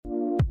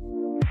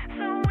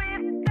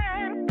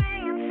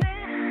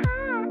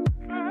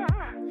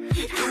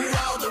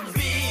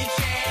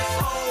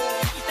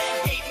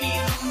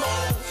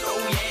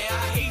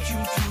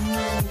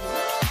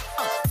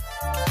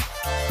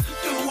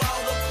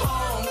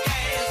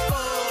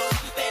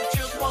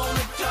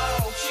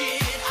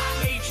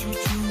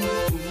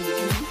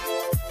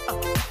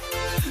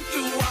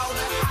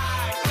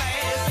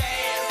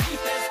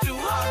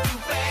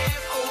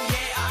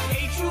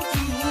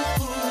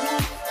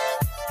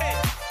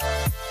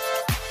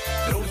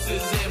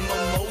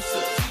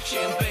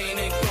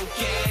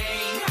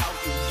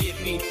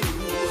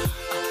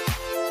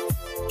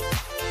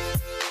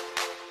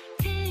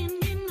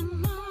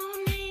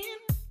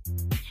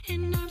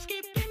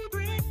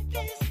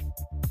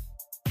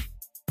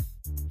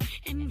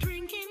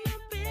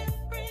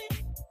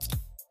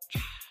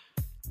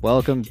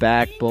Welcome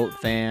back, Bolt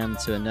fam,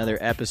 to another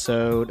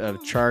episode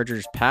of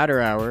Chargers Powder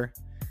Hour.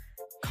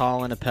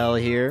 Colin Appel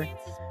here,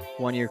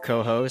 one of your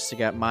co-hosts. I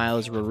got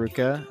Miles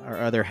Raruka, our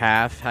other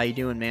half. How you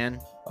doing, man?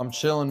 I'm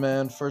chilling,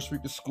 man. First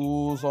week of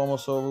school's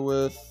almost over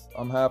with.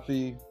 I'm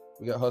happy.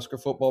 We got Husker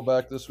football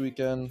back this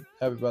weekend.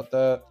 Happy about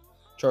that.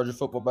 Charger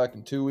football back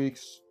in 2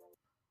 weeks.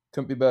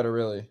 Couldn't be better,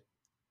 really.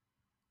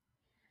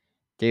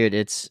 Dude,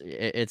 it's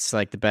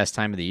like the best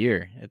time of the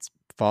year. It's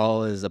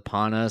fall is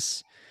upon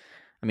us.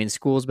 I mean,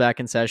 school's back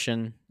in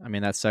session. I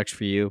mean, that sucks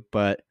for you,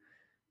 but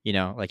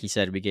like you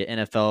said, we get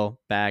NFL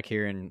back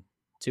here in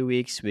 2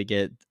 weeks. We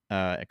get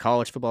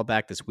college football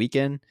back this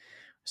weekend.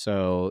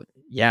 So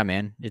yeah,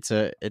 man, it's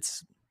a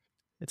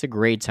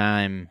great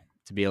time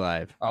to be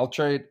alive. I'll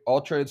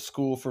trade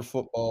school for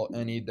football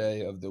any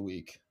day of the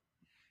week.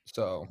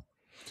 So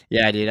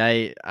Yeah,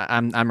 dude,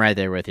 I'm right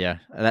there with you.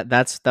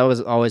 That was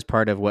always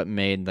part of what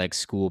made like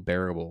school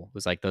bearable.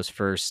 Was like those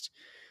first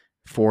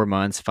 4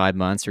 months, 5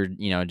 months, or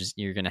just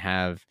you're gonna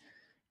have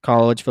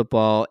college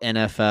football,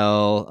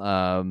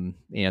 NFL.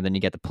 Then you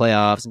get the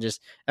playoffs and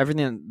just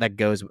everything that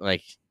goes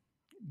like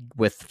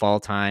with fall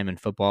time and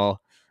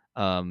football.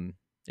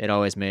 It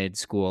always made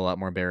school a lot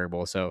more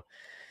bearable. So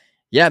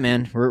yeah,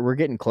 man, we're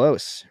getting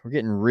close. We're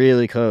getting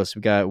really close.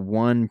 We got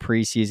one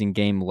preseason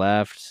game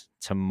left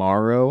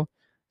tomorrow.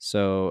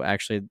 So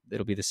actually,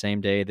 it'll be the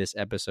same day this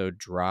episode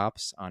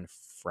drops on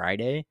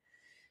Friday.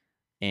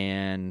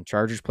 And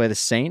Chargers play the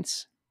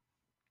Saints.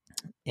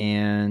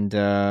 And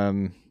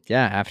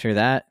after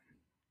that,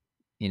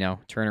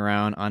 turn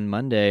around on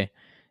Monday,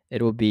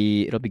 it'll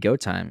be go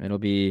time. It'll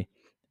be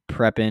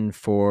prepping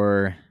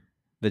for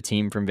the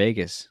team from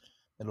Vegas,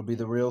 it'll be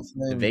the real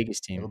the thing. Vegas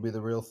team. It'll be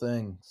the real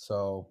thing.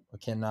 So I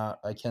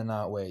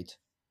cannot wait.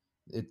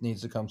 It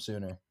needs to come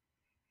sooner.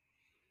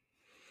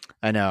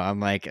 I know. I'm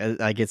like,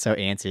 I get so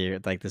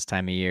antsy like this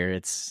time of year.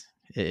 It's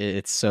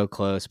so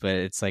close, but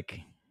it's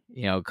like,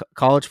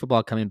 college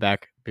football coming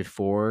back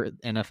before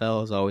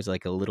NFL is always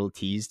like a little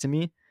tease to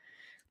me,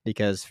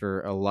 because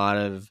for a lot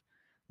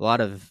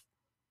of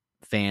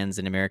fans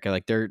in America,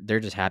 like they're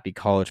just happy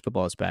college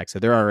football is back, so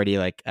they're already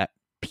like at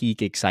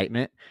peak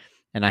excitement,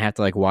 and I have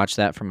to like watch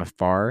that from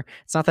afar.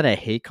 It's not that I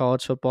hate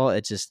college football;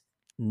 it's just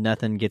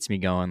nothing gets me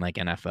going like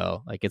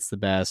NFL. Like it's the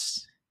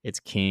best. It's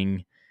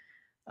king.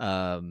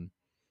 Um,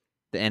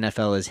 the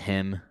NFL is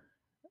him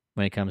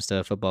when it comes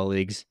to football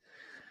leagues.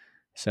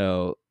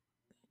 So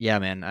yeah,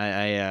 man,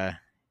 I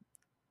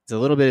it's a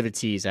little bit of a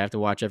tease. I have to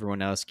watch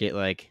everyone else get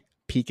like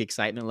peak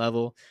excitement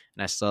level,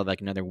 and I still have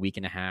like another week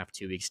and a half,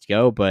 2 weeks to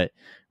go, but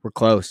we're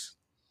close.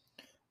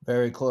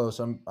 Very close.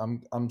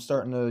 I'm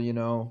starting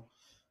to,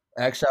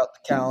 X out the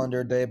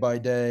calendar day by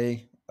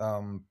day.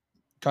 Kind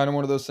of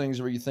one of those things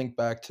where you think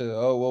back to,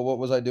 oh, well, what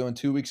was I doing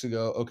 2 weeks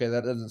ago? Okay,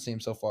 that doesn't seem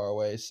so far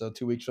away. So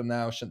 2 weeks from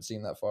now shouldn't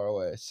seem that far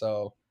away.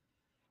 So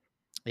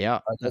Yeah,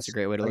 I that's a guess,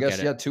 great way to I look at guess,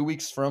 it. yeah, 2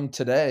 weeks from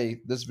today,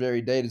 this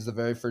very date is the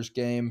very first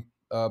game,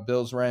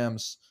 Bills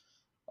Rams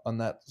on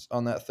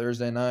that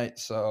Thursday night.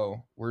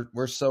 So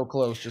we're so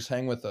close. Just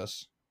hang with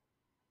us.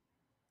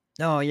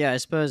 No, yeah, I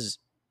suppose.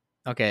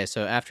 Okay,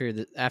 so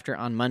after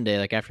on Monday,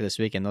 like after this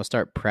weekend, they'll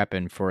start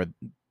prepping for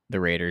the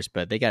Raiders,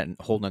 but they got a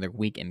whole another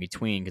week in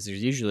between because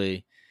there's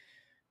usually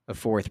a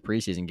fourth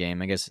preseason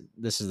game. I guess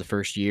this is the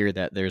first year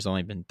that there's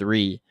only been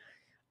three.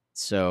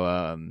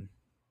 So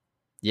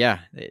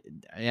yeah,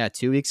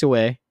 2 weeks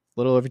away, a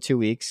little over 2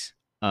 weeks.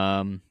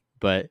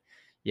 But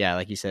yeah,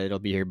 like you said, it'll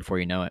be here before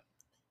you know it.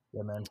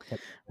 Yeah, man.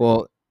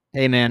 Well,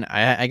 hey man,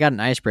 I got an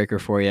icebreaker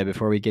for you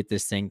before we get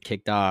this thing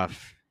kicked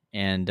off,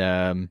 and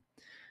I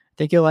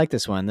think you'll like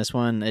this one. This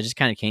one, it just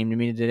kind of came to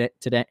me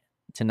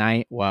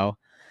tonight, while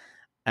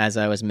as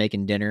I was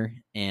making dinner,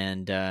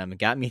 and it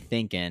got me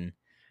thinking.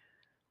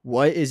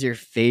 What is your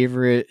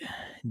favorite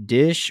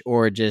dish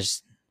or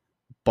just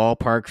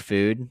ballpark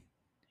food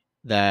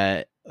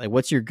that like?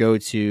 What's your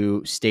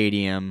go-to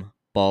stadium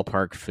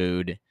ballpark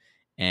food,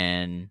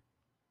 and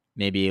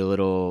maybe a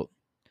little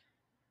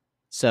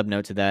sub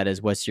note to that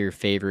is what's your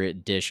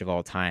favorite dish of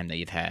all time that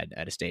you've had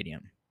at a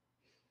stadium?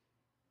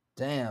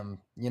 Damn.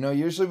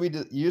 Usually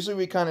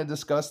we kind of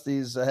discuss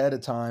these ahead of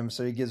time,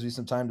 so it gives me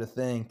some time to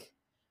think.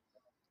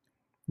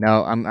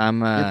 No, I'm You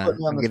put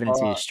me on I'm the giving it to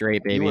you spot.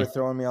 straight, You were baby.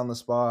 throwing me on the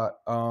spot.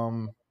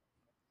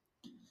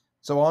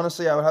 So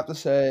honestly, I would have to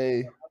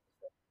say,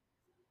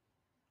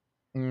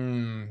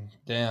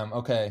 damn.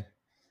 Okay,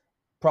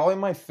 probably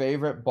my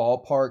favorite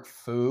ballpark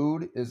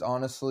food is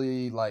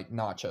honestly like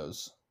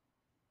nachos.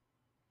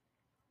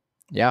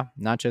 Yeah,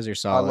 nachos are I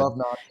solid. love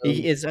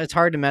nachos. It's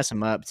hard to mess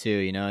them up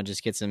too.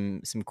 Just get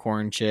some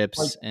corn Like,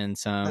 chips and there,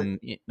 some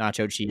nacho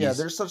yeah, cheese.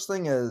 there's such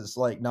thing as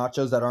like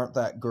nachos that aren't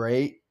that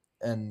great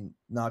and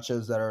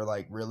nachos that are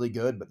like really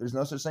good, but there's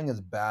no such thing as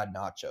bad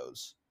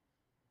nachos.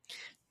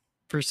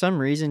 For some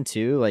reason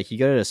too, like you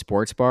go to a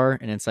sports bar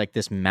and it's like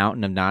this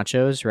mountain of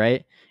nachos,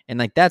 right? And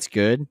like that's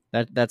good.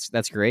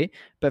 That's great.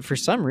 But for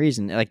some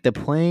reason, like the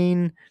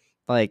plain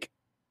like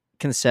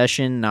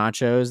concession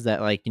nachos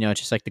that like, it's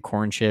just like the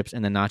corn chips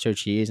and the nacho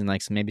cheese and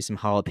like maybe some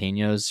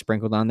jalapenos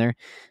sprinkled on there.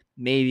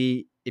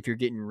 Maybe if you're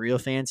getting real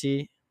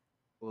fancy,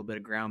 a little bit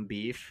of ground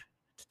beef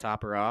to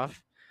top her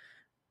off.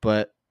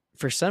 But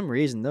for some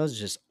reason, those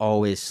just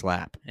always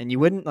slap. And you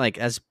wouldn't like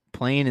as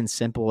plain and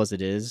simple as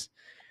it is.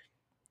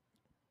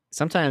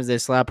 Sometimes they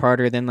slap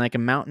harder than like a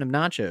mountain of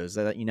nachos.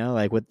 That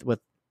like with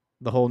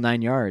the whole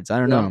 9 yards. I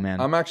don't Yeah, know, I'm man.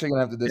 I'm actually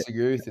gonna have to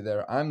disagree with you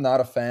there. I'm not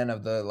a fan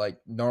of the like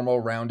normal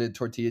rounded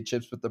tortilla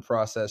chips with the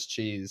processed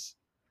cheese.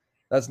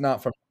 That's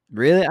not from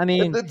Really, I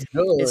mean, it's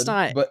it's good,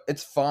 not. but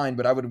it's fine.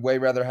 But I would way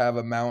rather have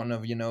a mountain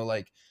of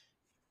like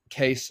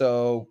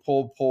queso,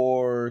 pulled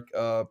pork,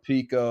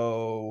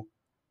 pico,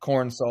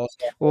 corn salsa,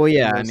 Well,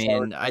 yeah, I sour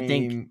mean, I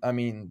think cream. I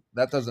mean,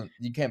 that doesn't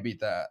you can't beat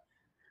that.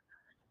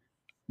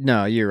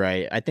 no, you're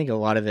right. I think a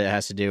lot of it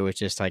has to do with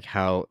just like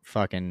how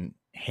fucking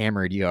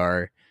hammered you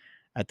are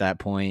at that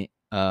point.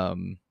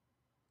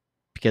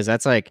 Because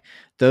that's like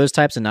those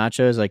types of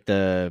nachos, like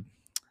the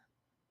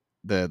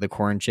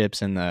corn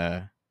chips and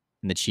the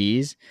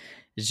cheese,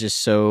 is just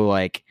so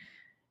like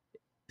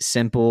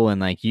simple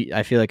and like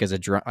I feel like as a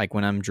drunk, like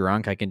when I'm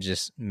drunk, I can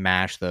just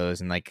mash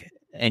those and like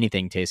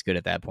anything tastes good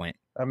at that point.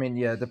 I mean,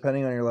 yeah,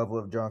 depending on your level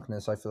of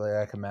drunkenness, I feel like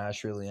I can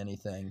mash really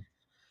anything.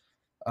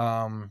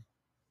 Um,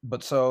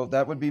 but so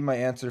that would be my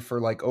answer for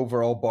like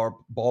overall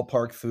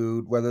ballpark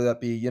food, whether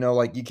that be,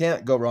 like you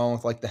can't go wrong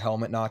with like the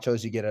helmet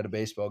nachos you get at a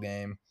baseball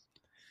game.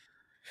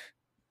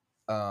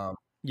 Um,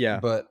 Yeah.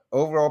 but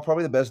overall,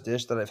 probably the best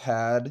dish that I've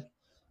had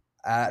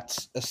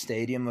at a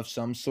stadium of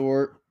some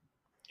sort.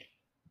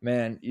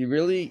 Man,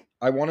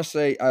 I want to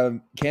say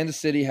Kansas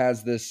City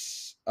has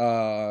this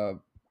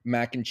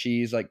mac and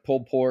cheese, like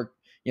pulled pork,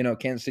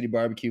 Kansas City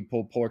barbecue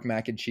pulled pork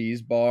mac and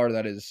cheese bar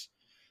that is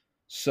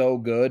so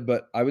good.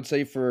 But I would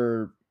say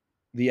for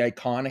the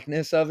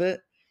iconicness of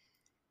it,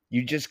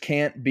 you just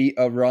can't beat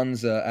a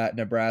runza at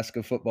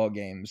Nebraska football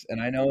games.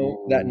 And I know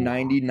that Ooh.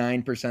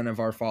 99% of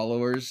our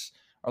followers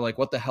are like,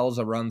 what the hell's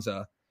a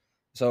runza?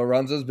 So a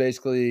runza is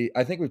basically,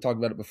 I think we've talked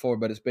about it before,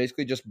 but it's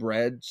basically just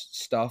bread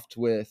stuffed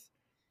with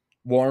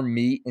warm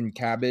meat and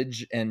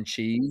cabbage and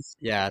cheese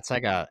Yeah, it's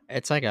like a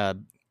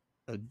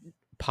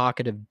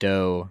pocket of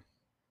dough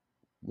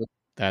with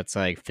that's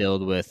like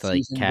filled with like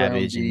seasoned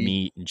ground cabbage and beef.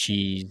 meat and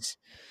cheese.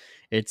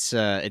 It's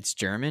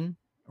German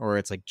or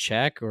it's like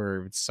Czech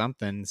or it's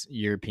something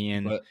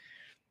European. But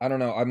I don't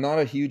know. I'm not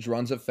a huge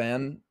Runza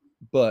fan,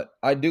 but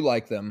I do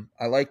like them.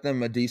 I like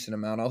them a decent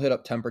amount. I'll hit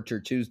up Temperature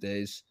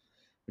Tuesdays,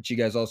 which you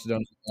guys also don't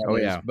know what Oh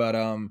that is. yeah. But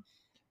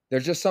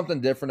there's just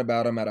something different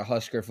about them at a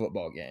Husker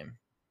football game.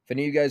 If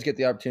any of you guys get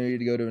the opportunity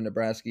to go to a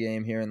Nebraska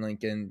game here in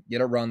Lincoln,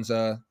 get a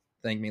Runza.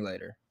 Thank me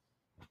later.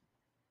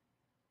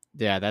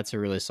 Yeah, that's a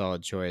really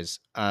solid choice.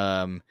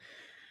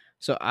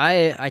 So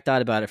I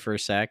thought about it for a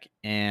sec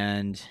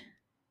and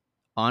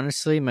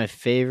honestly my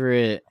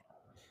favorite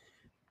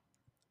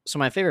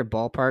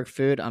ballpark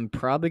food, I'm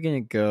probably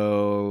going to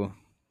go.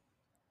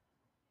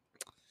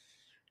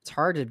 It's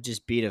hard to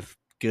just beat a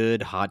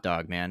good hot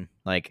dog, man.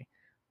 Like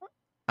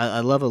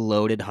I love a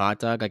loaded hot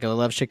dog. Like I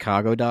love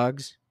Chicago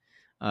dogs.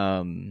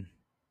 Um,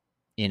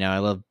 I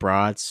love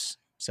brats.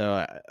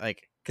 So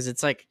like, cause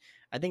it's like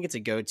I think it's a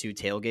go-to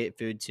tailgate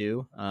food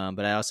too.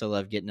 But I also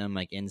love getting them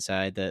like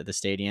inside the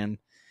stadium.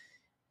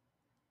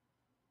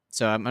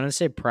 So I'm gonna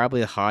say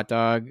probably a hot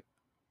dog.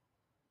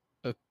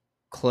 A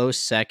close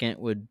second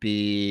would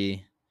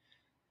be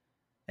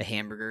a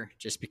hamburger,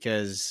 just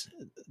because.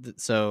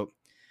 So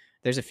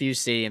there's a few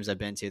stadiums I've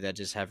been to that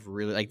just have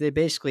really like they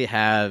basically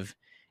have.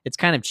 It's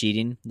kind of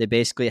cheating. They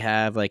basically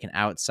have like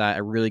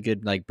a really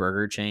good like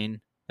burger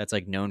chain that's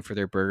like known for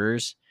their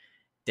burgers.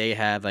 They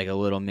have like a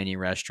little mini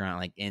restaurant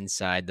like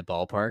inside the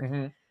ballpark.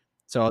 Mm-hmm.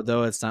 So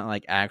although it's not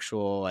like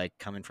actual like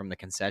coming from the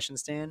concession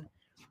stand,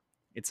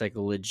 it's like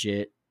a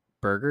legit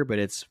burger, but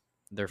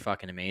they're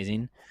fucking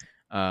amazing.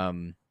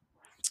 Um,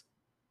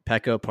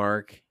 Petco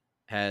Park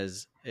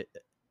has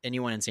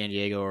anyone in San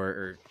Diego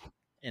or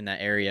in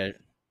that area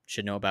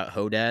should know about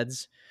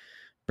Hodad's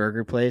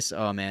burger place.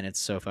 Oh man, it's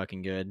so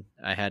fucking good.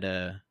 I had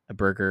a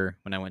burger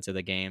when I went to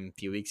the game a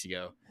few weeks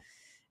ago,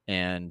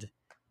 and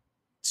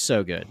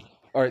so good.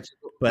 All right.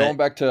 So going But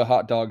back to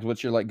hot dogs,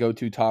 what's your like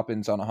go-to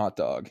toppings on a hot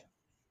dog?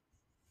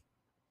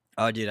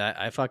 oh, dude,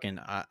 I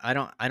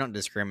don't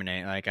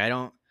discriminate. Like I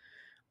don't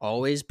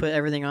always put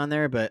everything on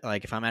there, but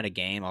like if I'm at a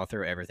game, I'll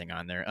throw everything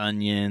on there: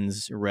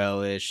 onions,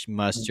 relish,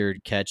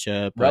 mustard,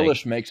 ketchup, like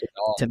Relish makes it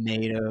all.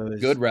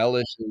 Good tomatoes.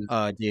 relish is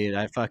Oh, dude,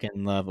 I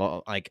fucking love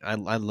all like I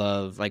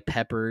love like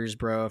peppers,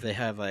 bro. If they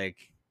have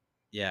like,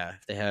 yeah,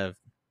 if they have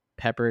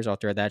peppers, I'll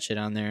throw that shit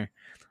on there.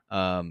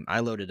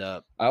 I load it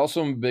up. I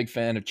also am a big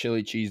fan of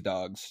chili cheese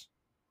dogs.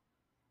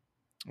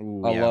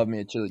 Ooh, I yeah. love me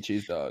a chili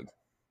cheese dog.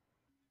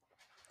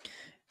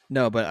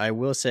 No, but I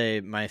will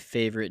say my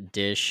favorite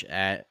dish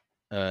at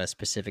a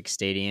specific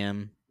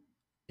stadium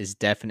is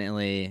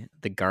definitely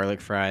the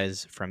garlic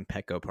fries from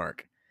Petco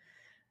Park.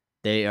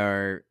 They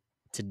are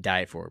to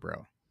die for,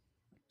 bro.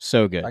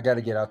 So I good. got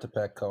to get out to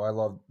Petco. I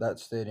love that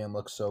stadium.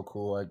 Looks so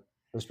cool.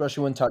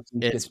 Especially when Tatis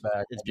gets It's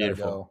back. it's I gotta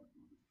beautiful. go.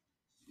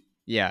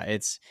 Yeah,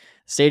 it's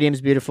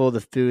stadium's beautiful,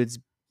 the food's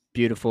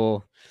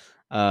beautiful.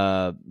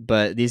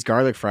 But these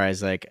garlic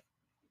fries, like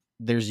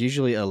there's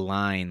usually a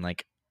line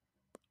like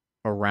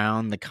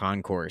around the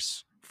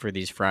concourse for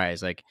these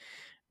fries. Like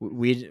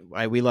we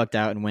lucked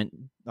out and went.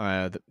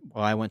 Well,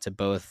 I went to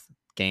both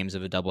games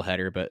of a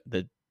doubleheader, but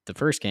the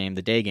first game,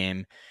 the day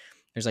game,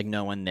 there's like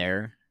no one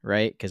there,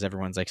 right? Because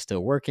everyone's like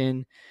still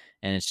working,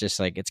 and it's just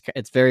like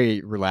it's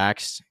very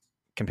relaxed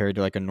compared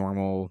to like a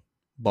normal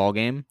ball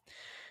game.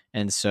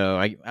 And so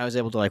I was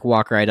able to like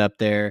walk right up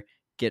there,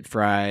 get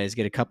fries,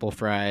 get a couple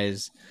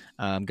fries,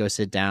 go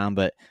sit down.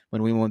 But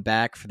when we went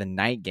back for the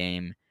night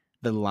game,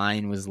 the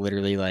line was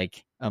literally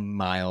like a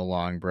mile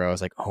long, bro. I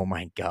was like, oh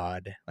my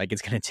god, like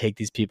it's gonna take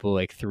these people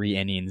like 3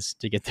 innings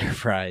to get their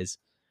fries.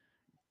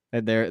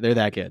 They're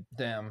that good.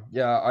 Damn.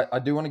 Yeah, I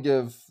do want to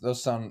give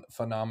those sound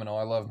phenomenal.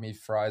 I love me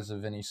fries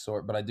of any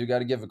sort, but I do got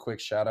to give a quick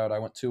shout out. I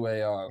went to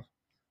a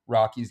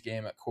Rockies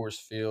game at Coors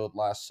Field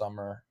last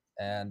summer,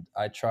 and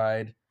I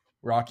tried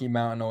Rocky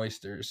Mountain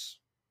oysters.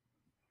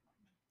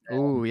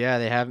 Oh yeah,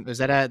 they have. Is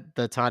that at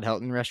the Todd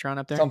Helton restaurant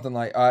up there? Something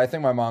like I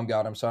think my mom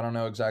got them, so I don't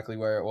know exactly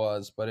where it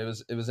was, but it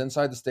was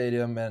inside the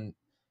stadium. And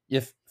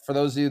if for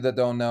those of you that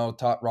don't know,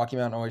 top Rocky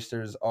Mountain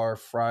oysters are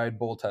fried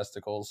bull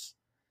testicles,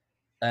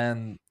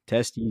 and they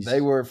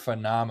Testies. were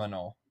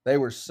phenomenal. They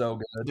were so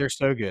good. They're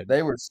so good.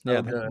 They were Yeah,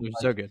 so they're, good. they're Like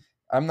so good.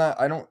 I'm not.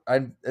 I don't. I.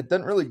 It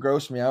didn't really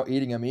gross me out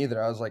eating them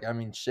either. I was like, I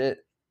mean, shit.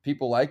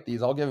 People like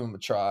these. I'll give them a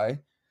try.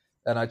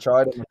 And I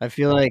tried them. I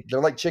feel like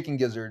They're like chicken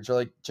gizzards or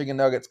like chicken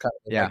nuggets, kind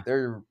of yeah, like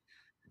they're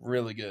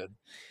really good.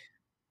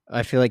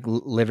 I feel like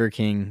Liver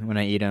King when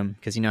I eat him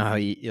because you know how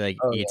he like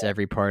Oh eats yeah.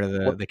 every part of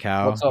What the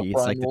cow. What's up, He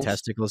eats like the primals?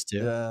 testicles too.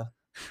 Yeah,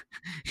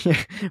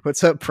 Yeah.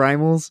 What's up,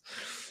 primals?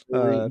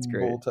 we're That's eating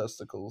great. bull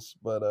testicles,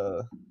 but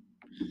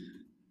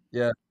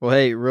yeah. Well,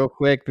 hey, real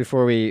quick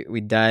before we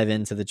dive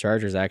into the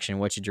Chargers action,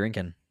 what you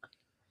drinking?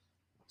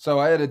 So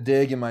I had a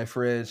dig in my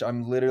fridge.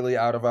 I'm literally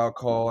out of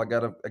alcohol. I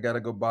gotta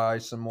go buy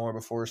some more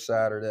before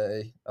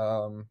Saturday.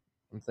 I'm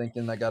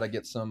thinking I gotta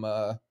get some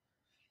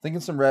thinking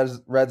some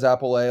Reds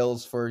apple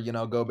ales for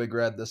Go Big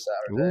Red this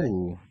Saturday.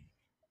 Ooh,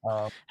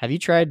 Um, have you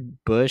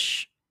tried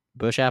Bush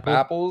apple?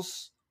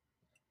 apples.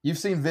 You've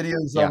seen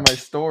videos on Yeah. my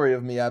story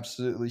of me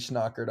absolutely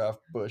schnockered off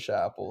bush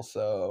apple.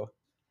 So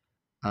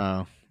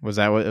Oh, was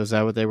that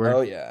what they were?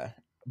 oh yeah,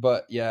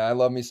 but yeah, I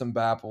love me some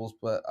bapples.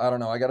 But I don't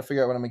know. I got to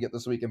figure out what I'm gonna get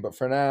this weekend. But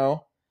for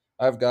now,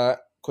 I've got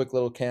quick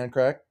little can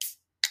crack.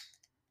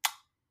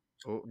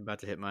 Oh, I'm about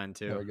to hit mine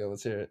There too. we go.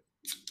 Let's hear it.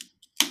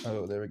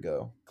 Oh, there we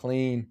go.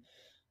 Clean.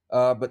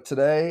 But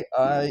today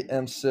I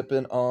am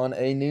sipping on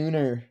a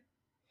nooner.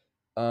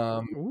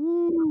 Um,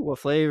 Ooh, what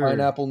flavor?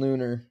 Pineapple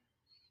nooner.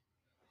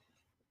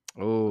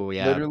 Oh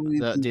yeah, Literally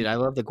the dude, I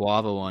love the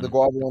guava the one.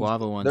 guava The ones.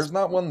 guava one's There's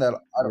not one that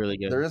I don't. really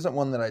There good. isn't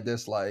one that I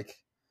dislike.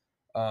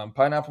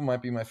 Pineapple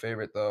might be my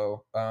favorite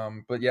though.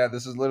 But yeah,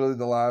 this is literally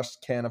the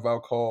last can of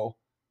alcohol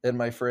in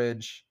my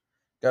fridge.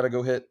 Got to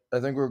go hit. I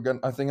think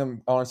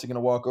I'm honestly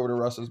gonna walk over to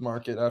Russ's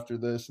Market after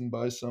this and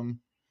buy some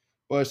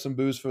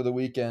booze for the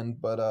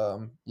weekend. But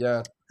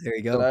yeah, There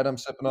you go. tonight I'm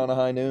sipping on a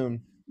high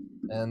noon,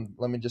 and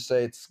let me just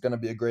say it's gonna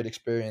be a great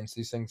experience.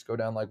 These things go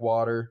down like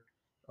water.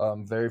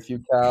 Very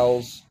few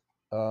calories.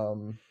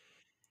 Um,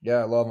 yeah,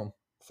 I love them.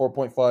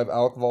 4.5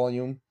 alc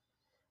volume.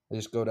 They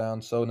just go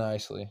down so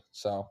nicely.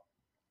 So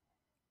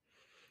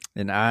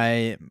And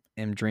I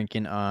am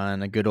drinking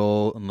on a good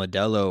old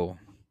Modelo.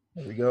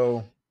 there we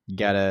go. You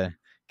gotta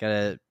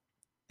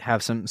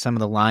have some of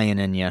the lion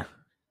in you.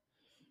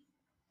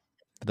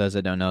 For those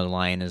that don't know, the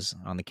lion is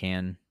on the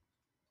can.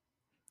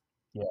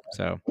 Yeah.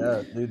 So,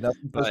 Yeah, dude,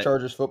 nothing says but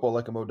Chargers football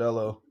like a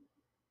Modelo.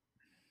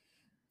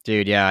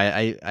 dude,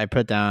 yeah, I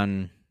put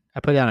down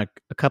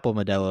a couple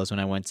Modelos when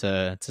I went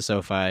to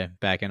SoFi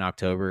back in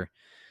October.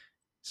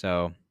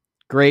 So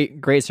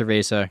great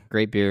cerveza,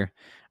 great beer.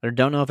 I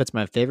don't know if it's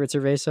my favorite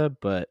cerveza,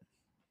 but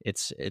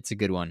it's a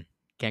good one.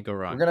 Can't go We're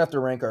wrong. gonna have to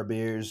rank our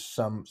beers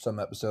some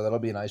episode. That'll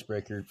be an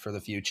icebreaker for the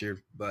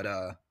future.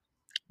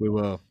 We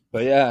will.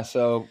 But yeah,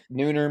 so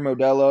Nooner,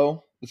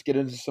 Modelo. Let's get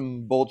into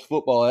some Bolts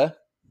football, eh?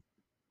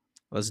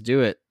 Let's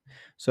do it.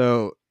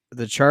 So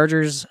the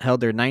Chargers held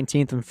their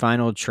 19th and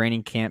final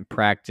training camp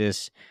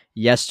practice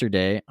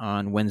yesterday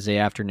on Wednesday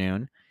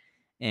afternoon,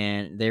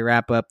 and they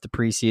wrap up the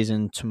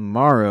preseason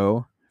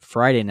tomorrow,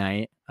 Friday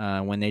night,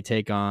 when they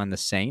take on the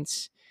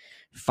Saints.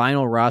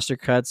 Final roster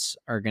cuts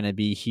are going to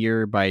be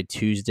here by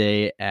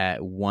Tuesday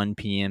at 1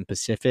 p.m.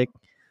 Pacific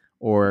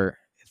or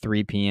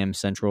 3 p.m.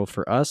 Central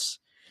for us.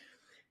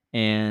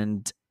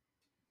 And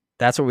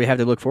that's what we have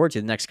to look forward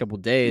to the next couple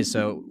of days.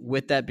 So,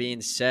 with that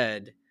being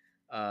said,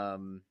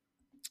 um,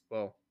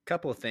 well, a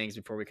couple of things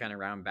before we kind of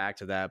round back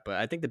to that. But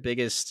I think the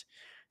biggest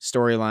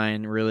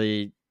storyline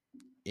really,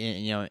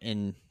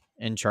 in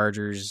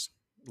Chargers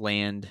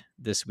land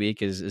this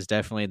week is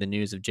definitely the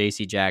news of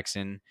J.C.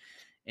 Jackson,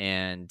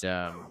 and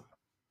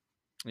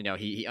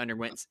he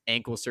underwent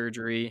ankle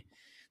surgery.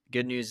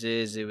 Good news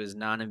is it was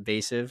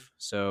non-invasive,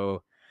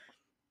 so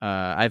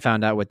I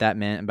found out what that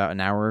meant about an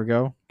hour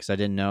ago because I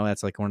didn't know.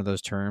 That's like one of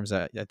those terms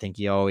that I think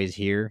you always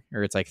hear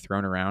or it's like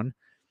thrown around.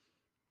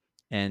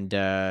 And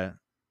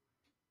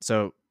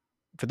so,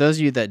 for those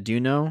of you that do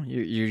know,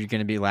 you're going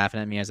to be laughing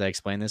at me as I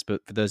explain this.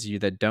 But for those of you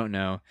that don't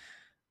know,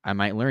 I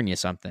might learn you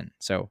something.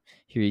 So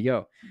here you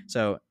go.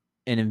 So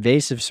an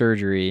invasive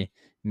surgery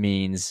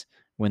means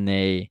when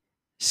they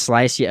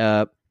slice you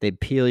up, they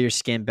peel your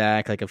skin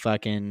back like a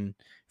fucking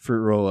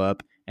fruit roll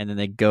up, and then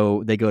they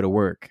go to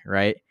work,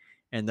 right?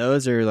 And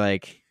those are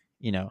like,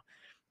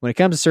 when it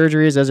comes to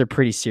surgeries, those are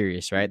pretty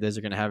serious, right? Those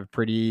are going to have a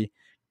pretty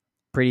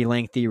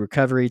lengthy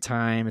recovery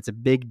time. It's a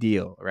big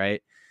deal,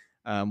 right?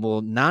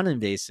 Well,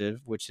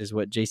 non-invasive, which is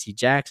what JC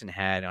Jackson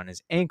had on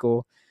his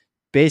ankle,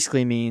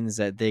 basically means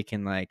that they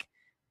can like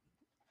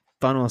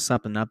funnel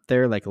something up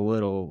there like a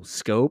little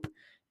scope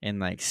and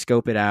like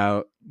scope it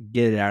out,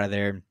 get it out of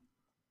there.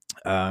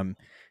 Um,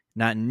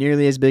 Not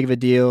nearly as big of a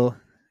deal.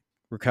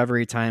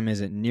 Recovery time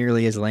isn't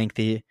nearly as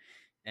lengthy,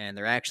 and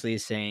they're actually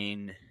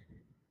saying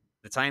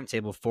the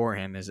timetable for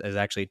him is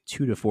actually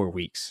 2 to 4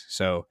 weeks.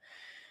 So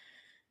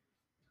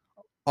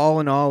all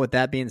in all, with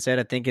that being said,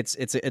 I think it's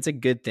a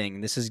good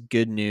thing. This is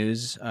good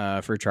news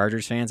for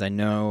Chargers fans. I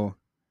know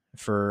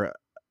for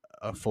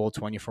a full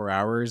 24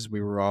 hours,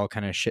 we were all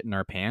kind of shitting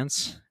our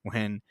pants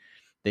when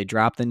they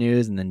dropped the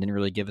news and then didn't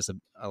really give us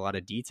a lot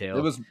of detail.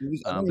 I think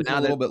it But was a now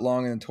that little bit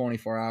longer than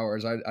 24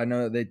 hours. I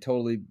know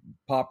that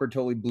Popper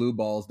totally blue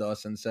balls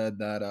us and said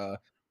that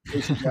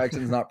Casey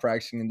Jackson's not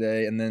practicing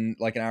today. And then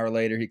like an hour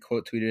later, he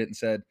quote tweeted it and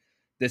said,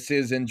 "This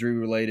is injury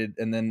related."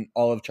 And then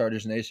all of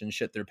Chargers Nation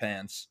shit their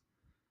pants.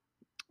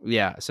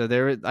 yeah, so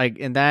there like,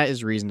 and that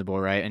is reasonable,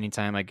 right?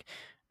 Anytime like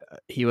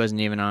he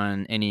wasn't even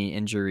on any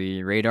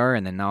injury radar,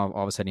 and then now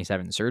all of a sudden he's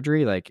having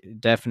surgery, like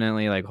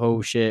definitely like,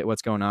 oh shit,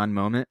 what's going on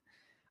moment.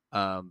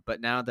 But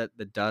now that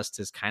the dust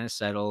has kind of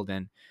settled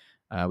and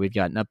we've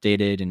gotten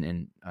updated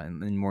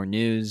and more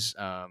news,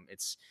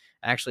 it's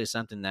actually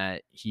something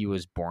that he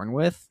was born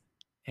with,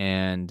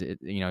 and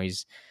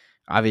he's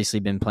obviously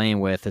been playing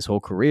with his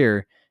whole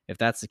career. If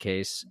that's the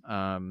case,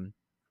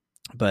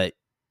 but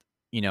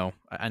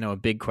I know a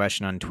big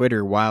question on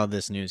Twitter while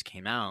this news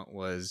came out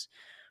was,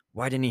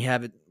 why didn't he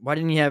have it? Why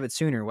didn't he have it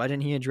sooner? Why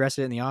didn't he address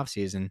it in the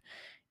offseason?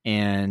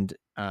 And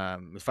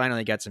we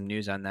finally got some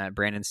news on that.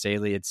 Brandon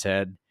Staley had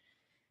said,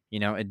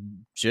 it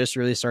just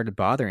really started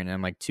bothering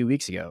him like 2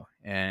 weeks ago,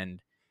 and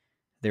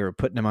they were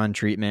putting him on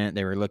treatment.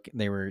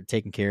 They were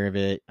taking care of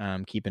it,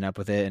 keeping up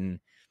with it,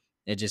 and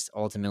it just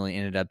ultimately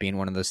ended up being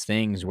one of those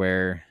things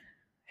where,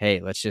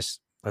 hey,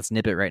 let's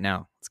nip it right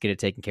now. Let's get it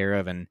taken care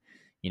of, and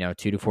 2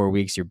 to 4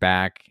 weeks you're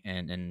back,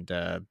 and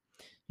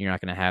you're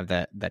not going to have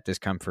that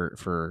discomfort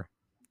for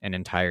an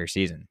entire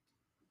season.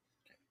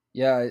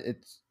 Yeah,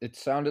 it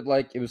sounded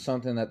like it was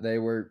something that they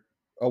were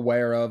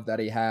aware of that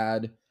he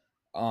had,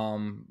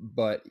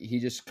 but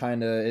he just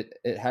kind of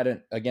it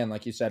hadn't, again,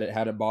 like you said, it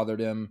hadn't bothered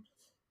him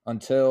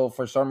until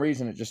for some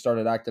reason it just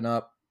started acting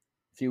up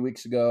a few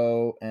weeks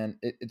ago, and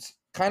it's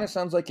kind of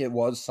sounds like it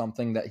was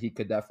something that he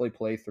could definitely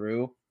play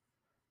through.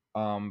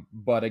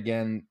 But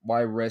again,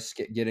 why risk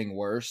it getting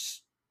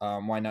worse?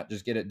 Why not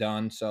just get it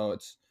done? So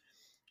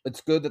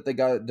it's good that they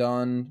got it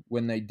done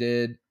when they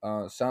did.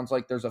 Sounds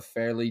like there's a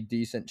fairly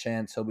decent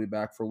chance he'll be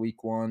back for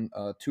week one.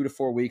 2 to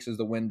 4 weeks is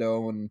the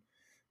window, and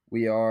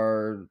we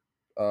are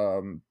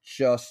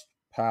just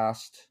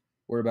past.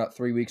 We're about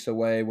 3 weeks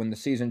away. When the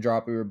season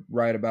dropped, we were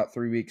right about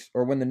 3 weeks,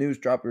 or when the news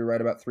dropped, we were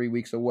right about 3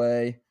 weeks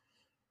away.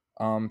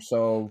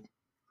 So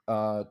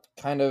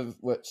kind of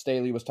what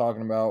Staley was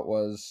talking about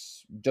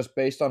was just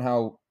based on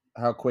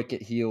how quick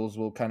it heals.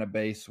 We'll kind of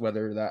base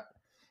whether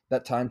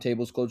that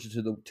timetable is closer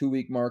to the 2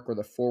 week mark or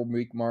the 4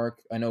 week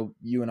mark. I know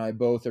you and I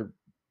both are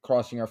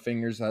crossing our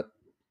fingers that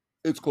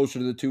it's closer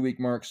to the 2 week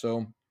mark,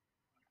 so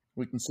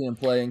we can see him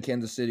play in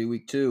Kansas City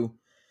week two.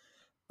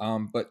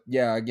 But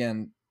yeah,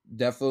 again,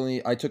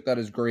 definitely, I took that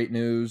as great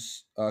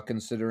news,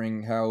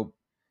 considering how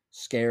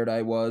scared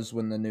I was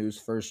when the news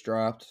first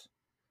dropped.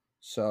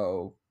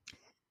 So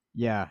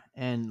Yeah,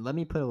 and let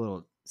me put a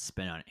little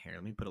spin on it here.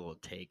 Let me put a little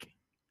take.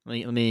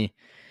 Let me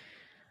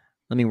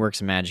work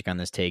some magic on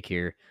this take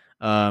here.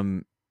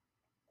 Um,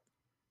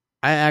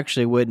 I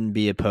actually wouldn't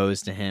be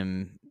opposed to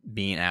him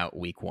being out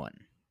week one,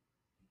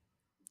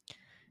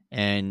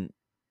 and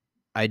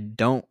I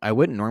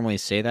wouldn't normally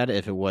say that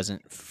if it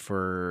wasn't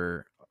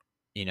for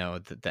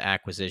the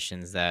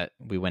acquisitions that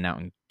we went out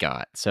and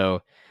got.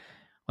 So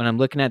when I'm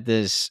looking at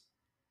this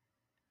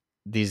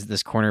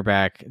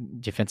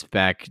cornerback, defensive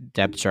back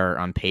depth chart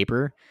on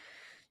paper,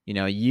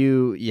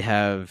 you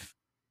have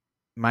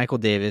Michael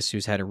Davis,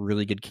 who's had a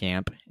really good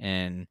camp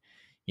and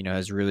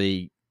has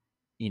really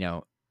you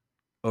know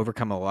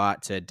overcome a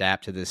lot to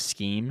adapt to this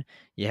scheme.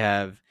 You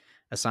have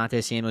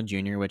Asante Samuel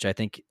Jr., which I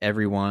think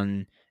every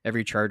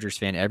Chargers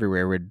fan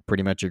everywhere would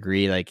pretty much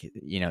agree. Like,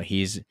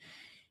 he's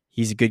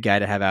a good guy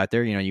to have out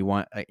there. You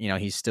want,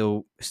 he's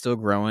still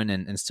growing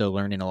and still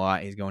learning a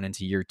lot. He's going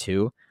into year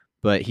two,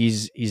 but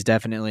he's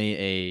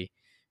definitely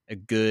a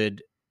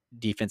good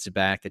defensive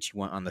back that you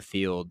want on the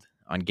field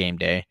on game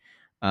day.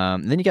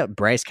 And then you got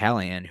Bryce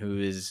Callahan, who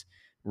is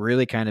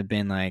really kind of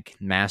been like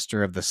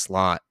master of the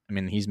slot. I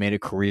mean, he's made a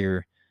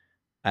career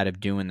out of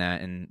doing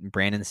that. And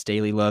Brandon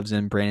Staley loves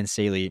him. Brandon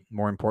Staley,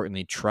 more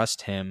importantly,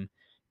 trusts him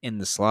in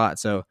the slot.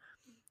 So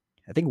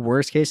I think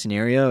worst case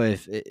scenario,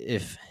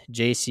 if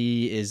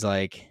JC is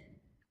like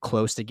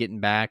close to getting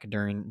back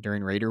during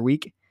Raider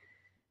week,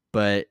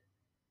 but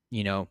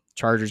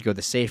Chargers go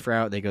the safe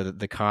route. They go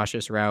the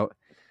cautious route,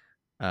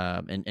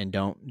 and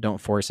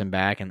don't force him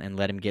back and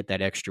let him get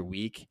that extra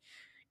week.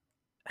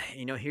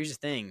 Here's the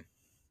thing.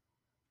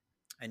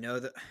 I know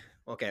that.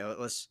 Okay,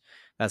 let's.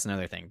 That's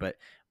another thing. But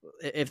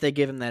if they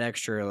give him that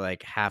extra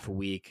like half a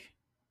week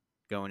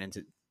going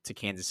into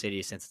Kansas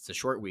City, since it's a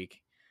short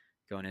week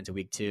going into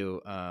week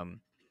 2,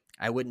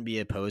 I wouldn't be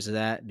opposed to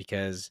that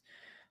because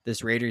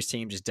this Raiders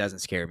team just doesn't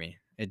scare me.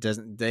 It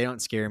doesn't. They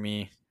don't scare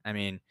me. I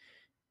mean,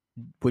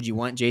 would you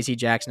want J.C.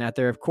 Jackson out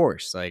there? Of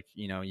course. Like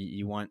you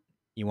want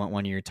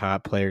one of your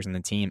top players in the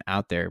team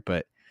out there,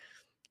 but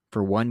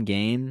for one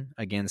game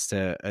against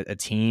a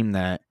team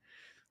that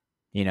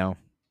you know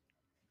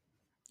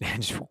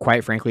just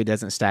quite frankly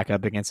doesn't stack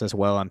up against us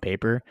well on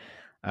paper,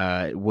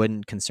 it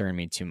wouldn't concern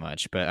me too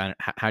much. But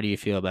how do you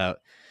feel about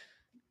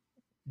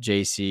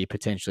JC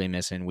potentially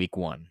missing week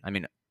 1? I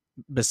mean,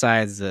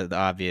 besides the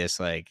obvious,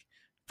 like,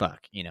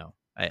 fuck, in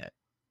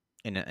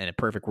a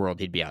perfect world,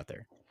 he'd be out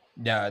there.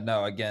 Yeah,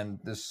 no. Again,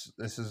 this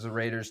is a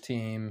Raiders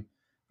team.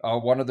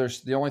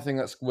 The only thing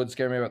that would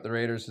scare me about the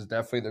Raiders is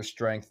definitely their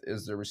strength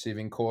is their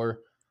receiving core.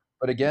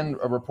 But again,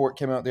 a report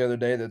came out the other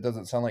day that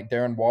doesn't sound like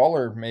Darren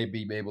Waller may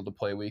be able to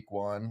play Week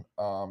 1.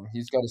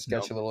 He's got a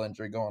sketchy Nope. little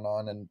injury going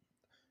on, and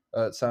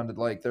it sounded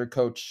like their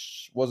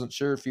coach wasn't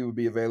sure if he would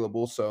be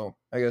available. So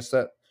I guess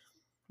that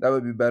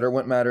would be better.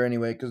 Wouldn't matter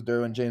anyway because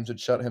Derwin James would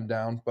shut him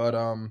down. But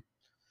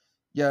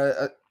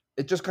yeah,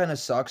 it just kind of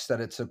sucks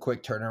that it's a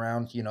quick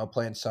turnaround.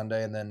 Playing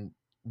Sunday and then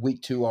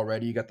week 2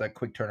 already. You got that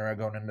quick turnaround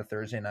going into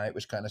Thursday night,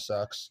 which kind of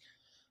sucks.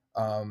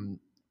 Um,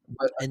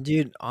 but And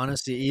dude,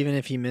 honestly, even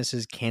if he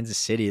misses Kansas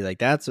City, like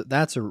that's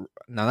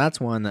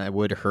one that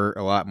would hurt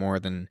a lot more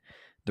than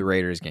the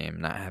Raiders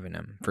game not having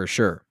him for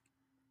sure.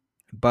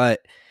 But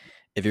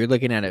if you're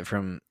looking at it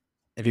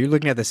if you're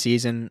looking at the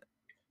season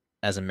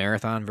as a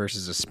marathon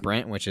versus a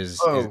sprint, which is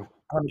oh,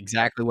 100%.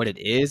 exactly what it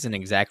is and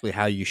exactly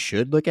how you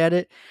should look at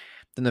it,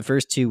 then the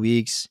first 2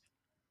 weeks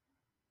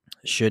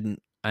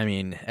shouldn't. I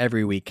mean,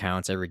 every week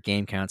counts, every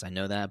game counts. I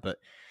know that, but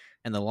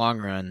in the long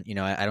run,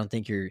 I don't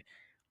think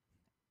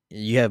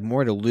you have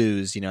more to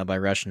lose, by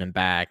rushing him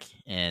back,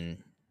 and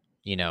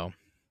you know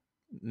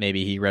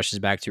maybe he rushes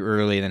back too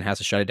early and then has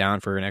to shut it down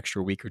for an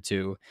extra week or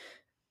two.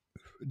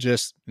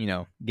 Just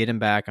get him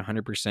back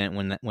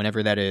 100%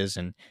 whenever that is,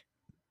 and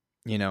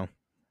you know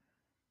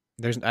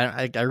there's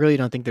I really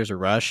don't think there's a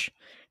rush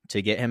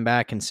to get him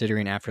back,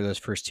 considering after those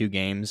first 2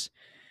 games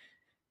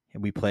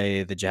we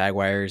play the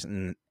Jaguars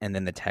and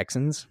then the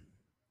Texans,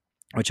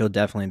 which he'll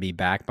definitely be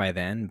back by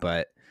then.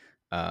 But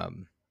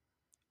um,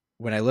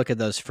 when I look at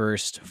those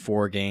first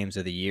 4 games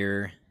of the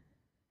year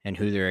and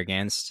who they're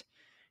against,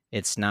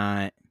 it's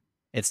not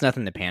it's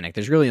nothing to panic.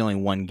 There's really only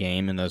one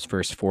game in those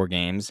first 4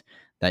 games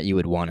that you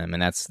would want him,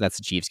 and that's the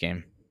Chiefs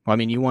game. Well, I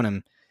mean, you want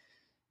him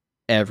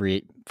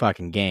every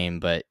fucking game,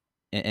 but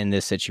in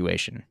this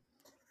situation,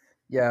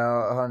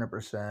 Yeah,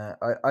 100%.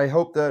 I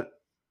hope that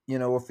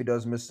if he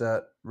does miss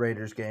that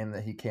Raiders game,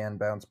 that he can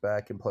bounce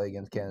back and play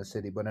against Kansas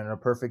City. But in a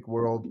perfect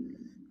world,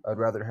 I'd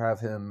rather have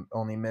him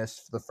only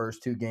miss the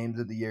first 2 games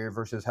of the year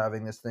versus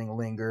having this thing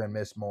linger and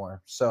miss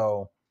more.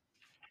 So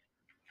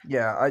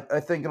yeah, I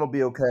think it'll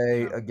be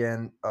okay. yeah.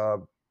 Again,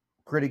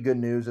 pretty good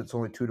news. It's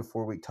only 2 to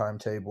 4 week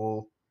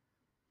timetable,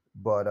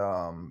 but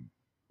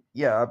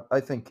yeah, I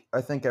think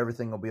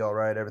everything will be all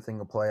right. Everything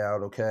will play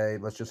out okay.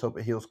 Let's just hope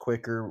it heals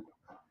quicker,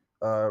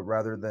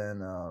 rather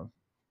than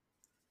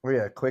well,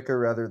 yeah, quicker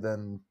rather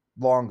than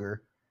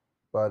longer.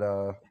 But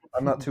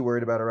I'm not too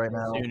worried about it right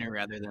now. Sooner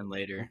rather than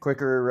later.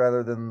 Quicker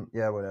rather than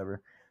yeah,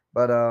 whatever.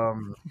 But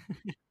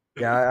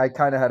yeah, I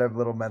kind of had a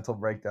little mental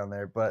breakdown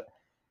there, but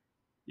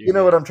You're you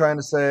know what good. I'm trying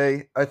to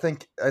say. I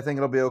think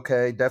it'll be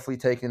okay. Definitely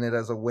taking it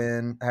as a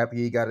win. Happy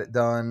he got it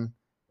done,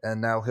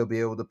 and now he'll be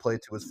able to play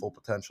to his full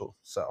potential.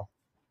 So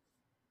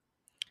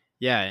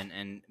Yeah,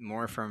 and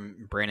more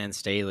from Brandon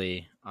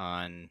Staley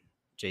on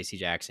J.C.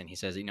 Jackson. He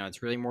says,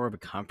 it's really more of a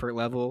comfort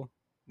level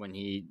when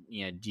he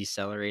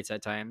decelerates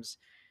at times.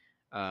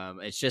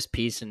 It's just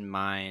peace of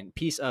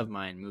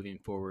mind moving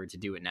forward to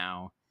do it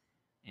now.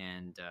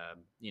 And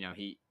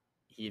he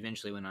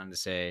eventually went on to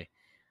say,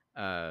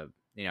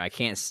 I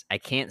can't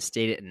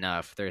state it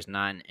enough. There's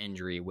not an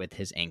injury with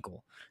his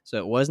ankle, so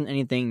it wasn't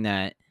anything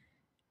that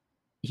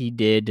he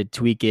did to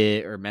tweak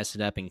it or mess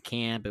it up in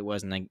camp. It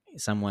wasn't like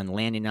someone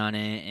landing on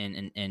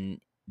it and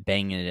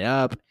banging it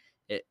up.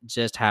 It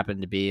just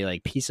happened to be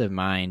like peace of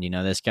mind.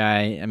 This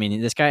guy, I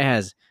mean, this guy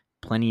has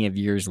plenty of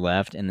years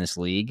left in this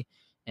league.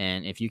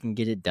 And if you can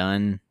get it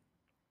done,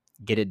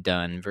 get it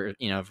done,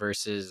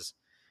 versus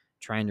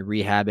trying to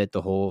rehab it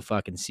the whole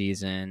fucking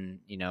season,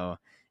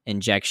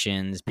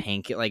 injections,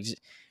 like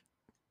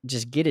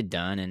just get it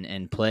done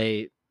and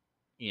play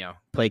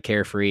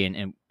carefree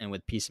and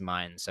with peace of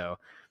mind. So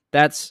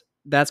that's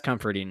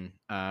comforting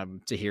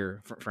to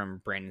hear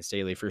from Brandon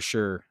Staley for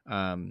sure.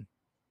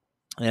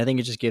 And I think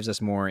it just gives us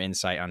more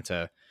insight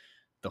onto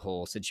the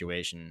whole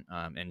situation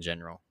in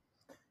general.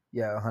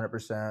 yeah,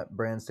 100%.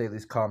 Brandon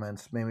Staley's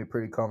comments made me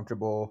pretty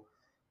comfortable.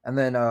 And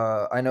then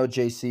I know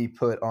JC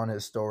put on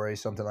his story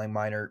something like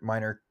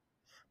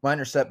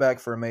minor setback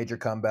for a major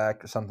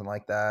comeback or something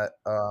like that.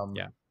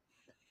 Yeah.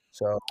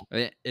 So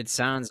It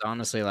sounds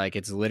honestly like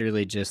it's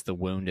literally just the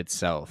wound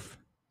itself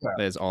yeah,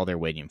 that is all they're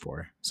waiting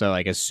for. So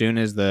like as soon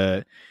as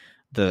the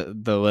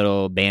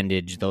little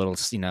bandage, the little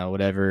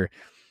whatever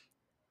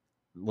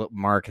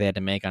mark they had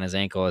to make on his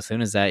ankle, as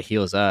soon as that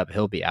heals up,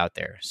 he'll be out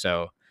there.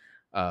 So,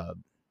 uh,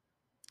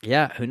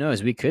 yeah, who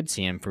knows? We could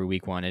see him for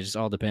week one. It just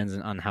all depends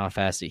on how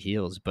fast it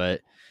heals.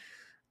 But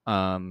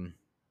um,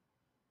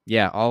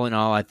 yeah, all in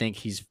all, I think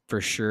he's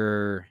for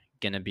sure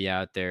gonna be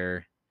out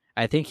there.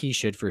 I think he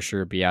should for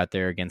sure be out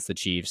there against the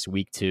Chiefs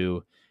week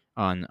 2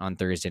 on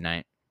Thursday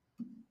night.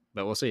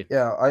 But we'll see.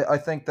 yeah,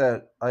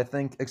 I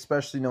think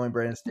especially knowing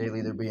Brandon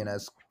Staley, they're being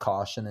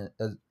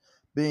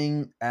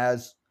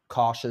as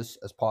cautious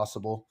as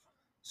possible.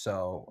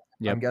 So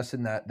I'm Yep.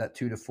 guessing that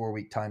 2 to 4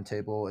 week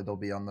timetable, it'll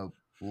be on the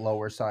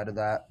lower side of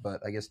that,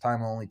 but I guess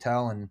time will only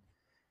tell. And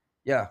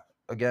yeah,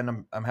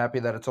 again, I'm happy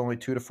that it's only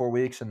 2 to 4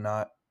 weeks and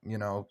not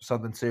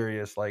something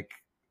serious like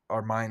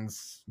our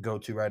minds go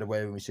to right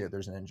away when we see that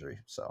there's an injury.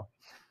 So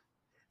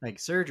Like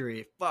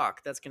surgery,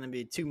 fuck, that's gonna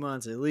be 2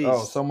 months at oh,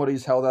 least.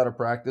 somebody's held out of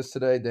practice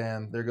today.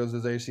 Damn, there goes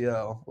his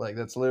ACL. Like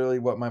that's literally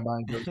what my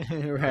mind goes to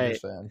as a Chargers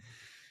Right. fan.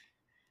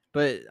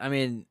 But I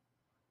mean,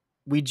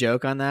 we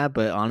joke on that,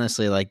 but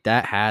honestly, like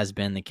that has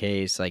been the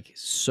case like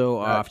so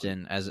That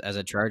often as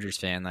a Chargers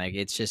fan. Like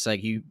it's just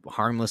like you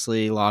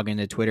harmlessly log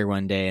into Twitter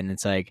one day and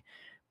it's like,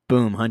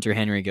 boom, Hunter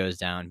Henry goes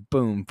down,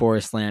 boom,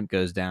 Forrest Lamp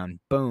goes down,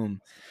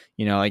 boom,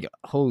 like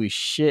holy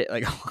shit,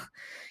 like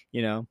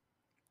you know,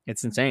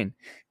 it's insane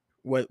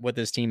what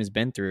this team has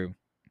been through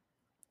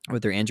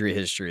with their injury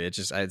history.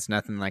 It's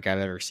nothing like I've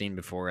ever seen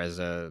before as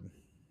a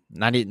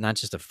not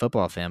just a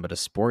football fan but a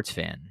sports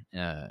fan.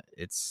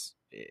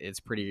 It's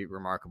pretty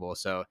remarkable.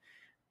 So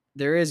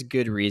there is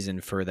good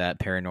reason for that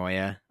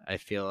paranoia, I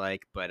feel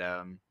like. But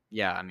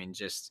yeah, I mean,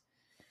 just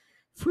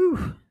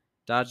whew,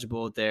 dodged a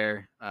bullet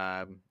there.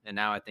 And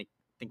now I think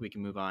we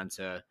can move on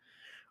to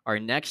our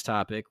next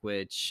topic,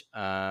 which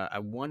I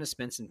want to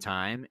spend some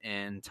time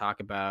and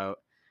talk about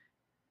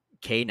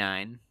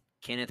K9,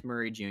 Kenneth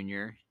Murray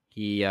Jr.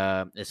 He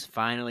is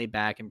finally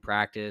back in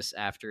practice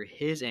after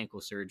his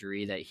ankle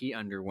surgery that he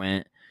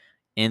underwent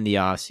in the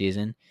off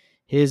season.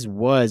 His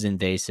was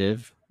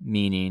invasive,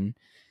 meaning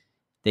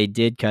they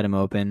did cut him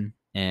open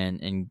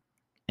and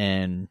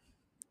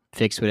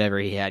fix whatever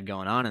he had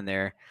going on in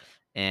there.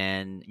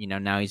 And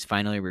now he's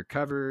finally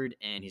recovered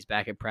and he's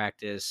back at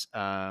practice.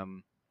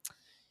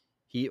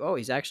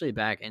 He's actually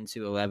back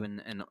into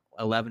 11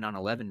 on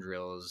 11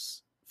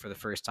 drills for the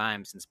first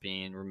time since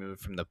being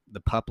removed from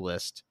the pup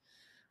list.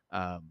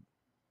 Um,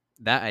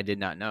 that I did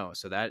not know.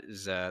 So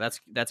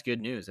that's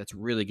good news. That's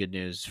really good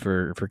news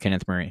for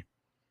Kenneth Murray.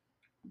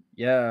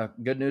 yeah,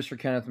 good news for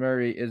Kenneth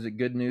Murray. Is it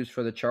good news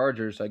for the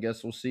Chargers? I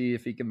guess we'll see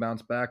if he can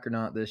bounce back or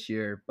not this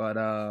year. But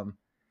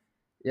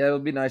yeah, it'll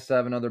be nice to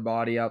have another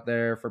body out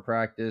there for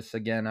practice.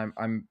 Again,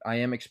 I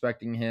am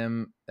expecting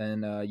him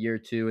in year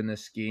two in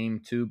this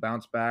scheme to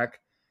bounce back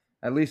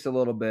at least a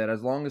little bit,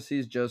 as long as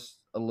he's just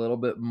a little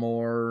bit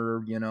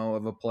more,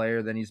 of a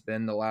player than he's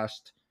been the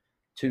last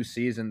 2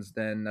 seasons.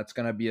 Then that's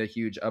going to be a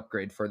huge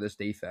upgrade for this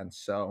defense.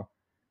 So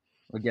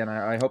again,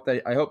 I hope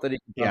that he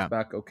can bounce Yeah,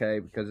 back okay,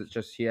 because it's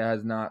just he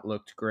has not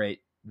looked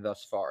great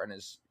thus far in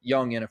his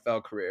young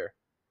NFL career.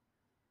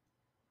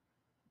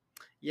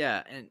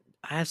 yeah, and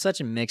I have such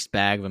a mixed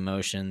bag of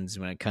emotions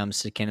when it comes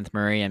to Kenneth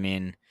Murray. I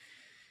mean,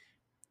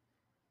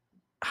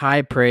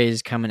 high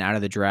praise coming out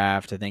of the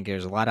draft. I think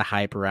there's a lot of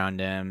hype around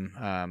him.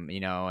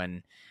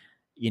 And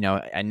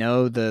I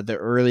know the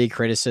early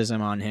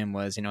criticism on him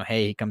was,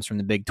 hey, he comes from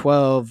the Big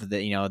 12.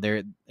 That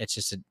they're it's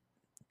just a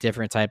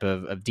different type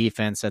of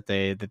defense that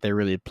they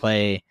really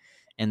play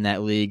in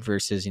that league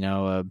versus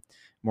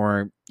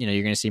more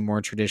you're going to see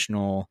more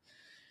traditional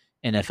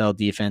NFL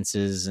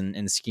defenses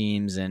and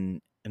schemes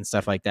and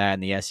stuff like that in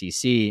the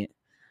SEC.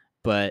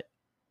 But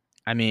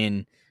I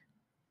mean,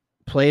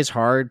 plays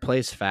hard,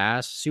 plays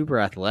fast, super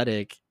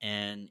athletic,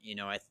 and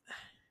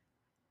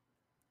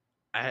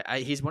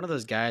he's one of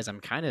those guys. I'm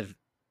kind of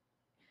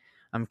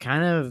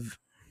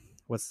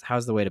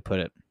how's the way to put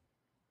it?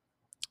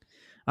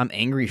 I'm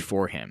angry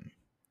for him,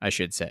 I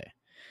should say,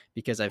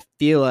 because I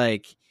feel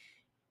like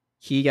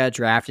he got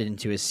drafted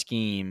into a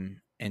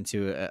scheme,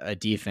 into a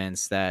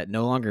defense that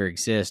no longer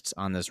exists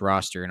on this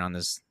roster and on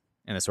this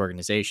in this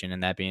organization,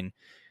 and that being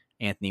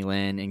Anthony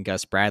Lynn and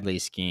Gus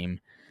Bradley's scheme.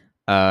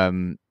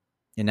 Um,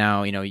 and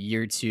now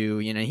year two,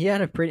 he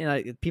had a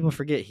pretty people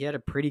forget he had a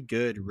pretty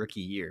good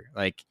rookie year,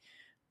 like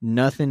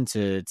nothing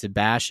to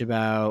bash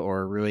about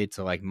or really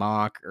to like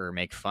mock or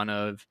make fun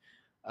of.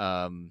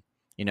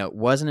 It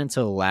wasn't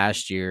until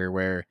last year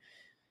where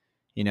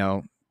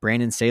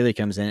Brandon Staley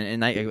comes in,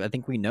 and I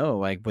think we know,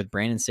 like with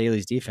Brandon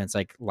Staley's defense,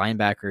 like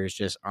linebackers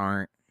just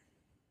aren't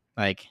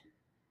like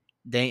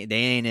they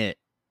ain't it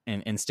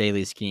in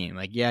Staley's scheme.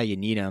 Like, yeah, you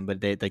need them,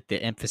 but they like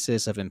the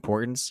emphasis of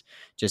importance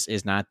just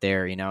is not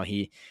there.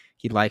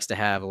 He likes to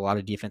have a lot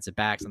of defensive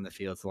backs on the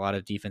field, a lot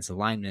of defensive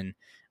linemen,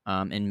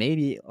 and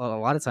maybe a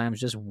lot of times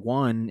just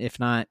one, if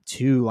not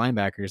two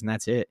linebackers, and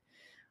that's it.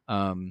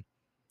 Um,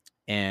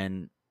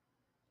 and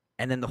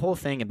and then the whole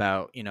thing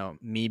about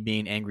me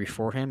being angry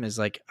for him is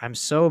like I'm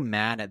so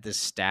mad at this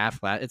staff.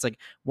 It's like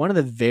one of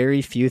the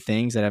very few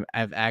things that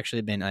I've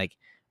actually been like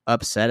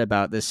upset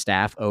about this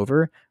staff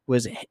over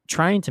was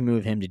trying to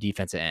move him to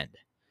defensive end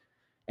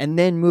and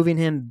then moving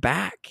him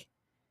back.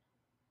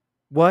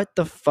 What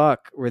the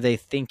fuck were they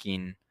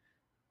thinking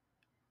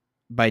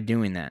by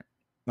doing that?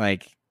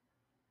 Like,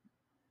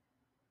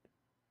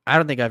 I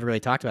don't think I've really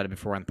talked about it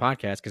before on the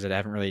podcast because I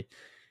haven't really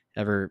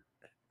ever,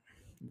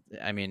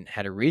 I mean,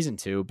 had a reason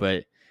to.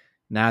 But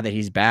now that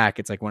he's back,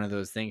 it's like one of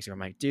those things where I'm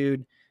like,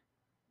 dude,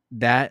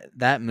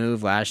 that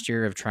move last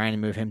year of trying to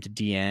move him to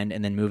D end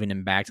and then moving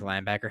him back to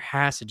linebacker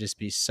has to just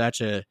be such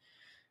a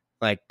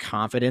like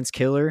confidence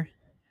killer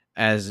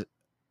as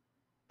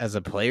as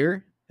a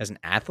player, as an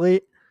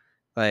athlete.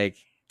 Like,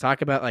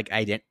 talk about like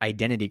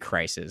identity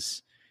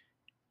crisis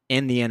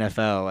in the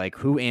NFL. Like,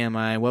 who am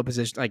I? What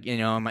position? Like,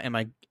 am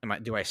I a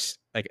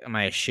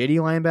shitty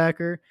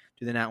linebacker?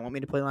 Do they not want me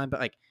to play linebacker?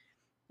 Like,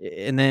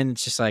 and then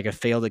it's just like a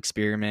failed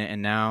experiment.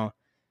 And now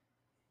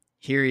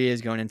here he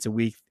is going into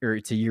week or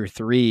to year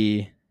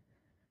 3,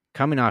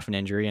 coming off an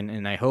injury.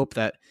 And I hope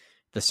that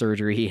the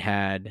surgery he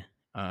had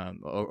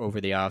over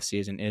the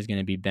offseason is going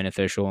to be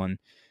beneficial. And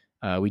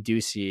we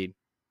do see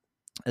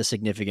a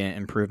significant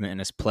improvement in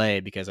his play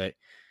because I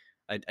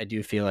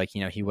do feel like,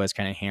 he was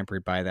kind of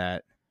hampered by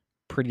that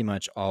pretty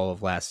much all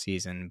of last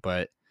season.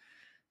 But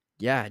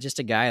yeah, just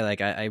a guy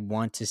like I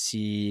want to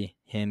see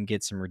him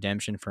get some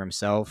redemption for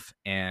himself,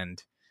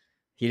 and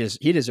he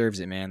deserves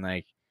it, man.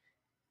 Like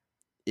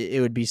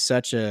it would be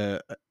such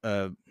a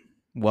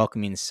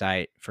welcoming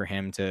sight for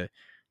him to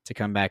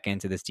come back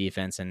into this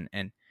defense, and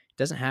it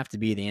doesn't have to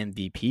be the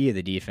MVP of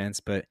the defense,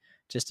 but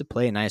just to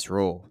play a nice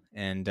role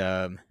and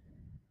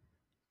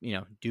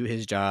do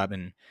his job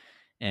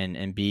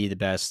and be the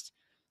best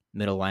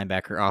middle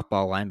linebacker, off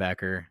ball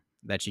linebacker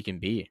that you can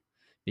be,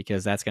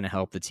 because that's going to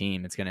help the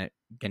team. It's going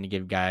to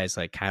give guys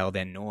like Kyle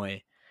Van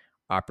Noy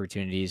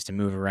opportunities to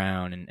move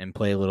around and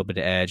play a little bit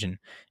of edge, and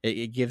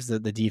it gives the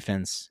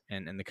defense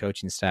and the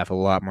coaching staff a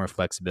lot more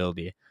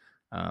flexibility.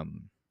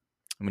 Um,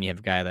 when you have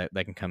a guy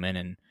that can come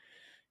in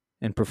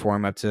and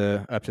perform up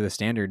to the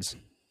standards.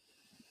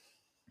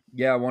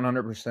 Yeah,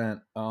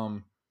 100%.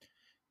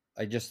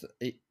 I just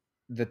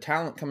the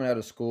talent coming out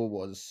of school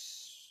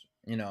was,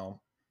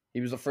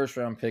 he was a first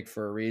round pick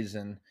for a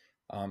reason.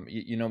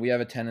 We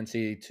have a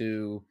tendency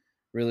to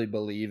really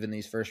believe in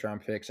these first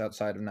round picks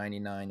outside of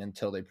 99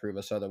 until they prove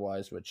us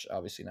otherwise, which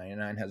obviously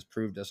 99 has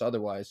proved us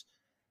otherwise.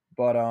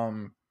 But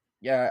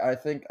yeah,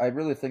 I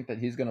really think that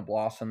he's going to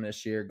blossom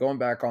this year. Going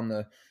back on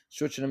the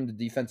switching him to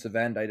defensive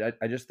end,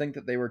 I just think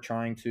that they were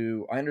trying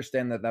to. I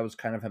understand that was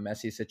kind of a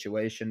messy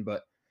situation,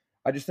 but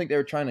I just think they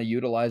were trying to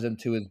utilize him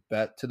to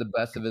the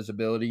best of his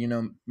ability.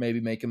 Maybe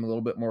make him a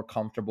little bit more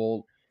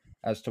comfortable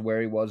as to where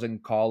he was in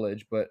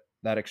college. But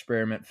that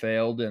experiment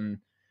failed, and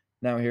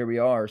now here we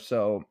are.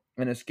 So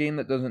in a scheme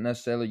that doesn't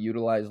necessarily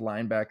utilize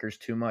linebackers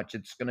too much,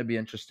 it's going to be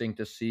interesting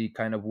to see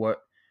kind of what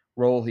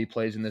role he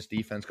plays in this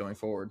defense going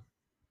forward.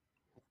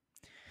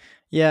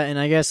 Yeah, and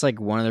I guess like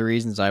one of the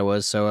reasons I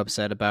was so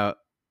upset about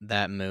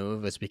that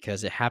move was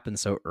because it happened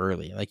so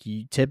early. Like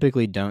you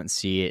typically don't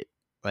see it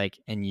like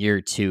in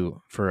year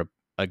 2 for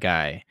a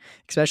guy,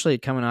 especially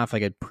coming off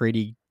like a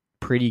pretty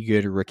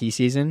good rookie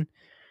season.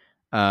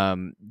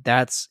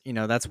 That's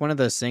one of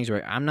those things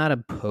where I'm not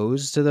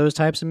opposed to those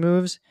types of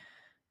moves.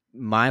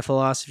 My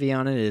philosophy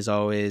on it has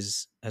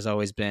always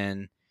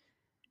been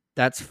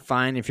that's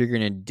fine if you're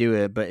gonna do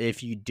it, but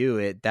if you do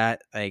it,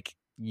 that like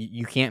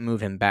you can't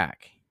move him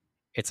back.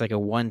 It's like a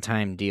one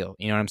time deal.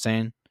 You know what I'm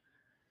saying?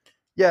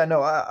 Yeah,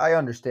 no, I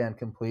understand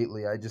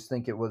completely. I just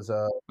think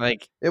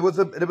Like, it was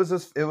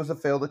a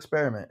failed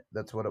experiment.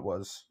 That's what it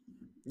was.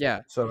 yeah.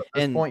 So at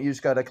this And point, you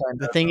just got to kind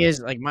the of thing is,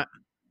 like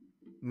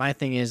my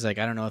thing is like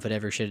I don't know if it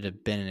ever should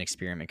have been an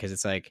experiment because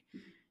it's like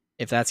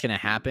if that's gonna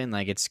happen,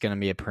 like it's gonna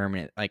be a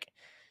permanent like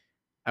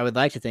I would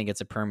like to think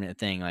it's a permanent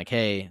thing. Like,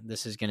 hey,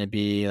 this is going to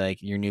be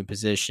like your new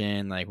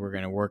position. Like, we're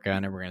going to work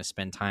on it. We're going to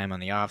spend time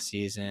on the off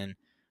season,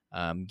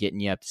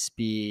 getting you up to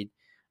speed.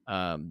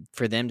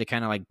 For them to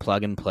kind of like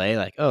plug and play,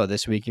 like, oh,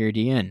 this week you're a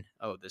DN.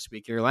 Oh, this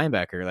week you're a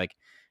linebacker. Like,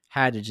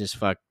 had to just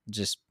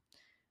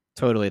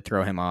totally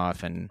throw him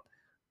off. And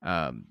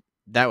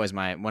that was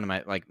one of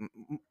my like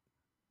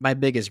my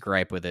biggest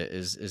gripe with it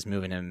is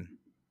moving him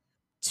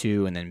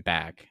to and then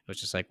back. It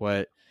was just like,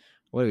 what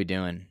are we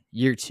doing?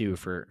 Year 2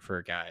 for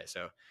a guy.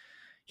 So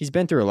he's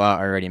been through a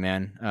lot already,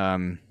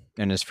 man.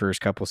 In his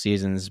first couple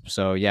seasons.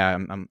 So yeah,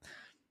 I'm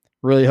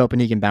really hoping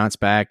he can bounce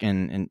back,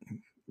 and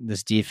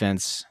this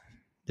defense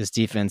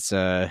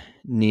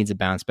needs a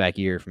bounce back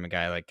year from a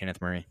guy like Kenneth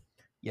Murray.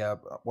 yeah,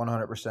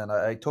 100%.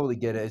 I totally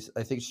get it.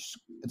 I think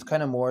it's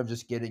kind of more of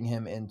just getting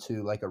him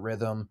into like a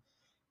rhythm.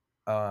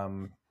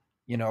 Um,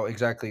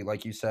 exactly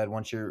like you said.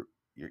 Once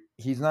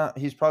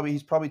he's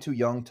probably too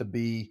young to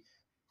be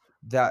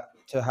that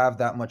to have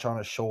that much on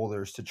his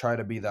shoulders to try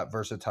to be that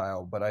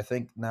versatile. But I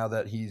think now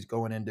that he's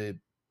going into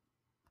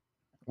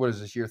what is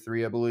this, year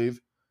 3, I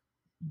believe?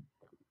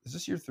 Is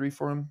this year 3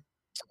 for him?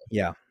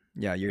 Yeah.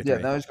 Yeah, year Yeah,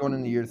 3. now he's going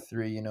into year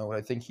 3.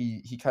 I think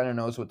he kind of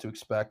knows what to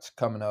expect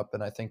coming up,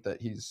 and I think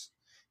that he's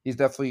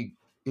definitely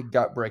he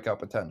got breakout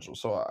potential.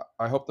 So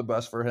I hope the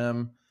best for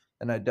him,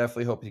 and I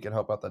definitely hope he can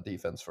help out that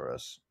defense for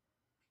us.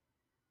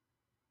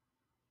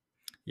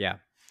 Yeah.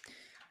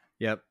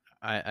 Yep.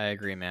 I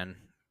agree, man.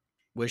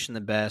 Wishing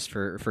the best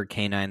for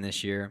K9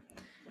 this year.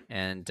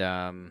 And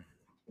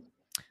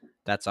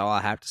that's all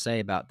I have to say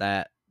about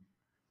that.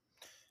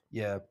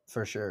 Yeah,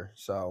 for sure.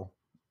 So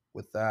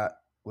with that,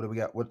 what do we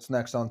got? What's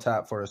next on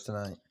tap for us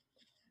tonight?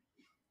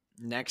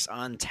 Next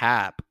on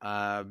tap.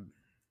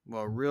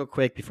 Well, real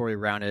quick before we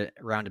round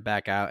it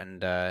back out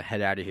and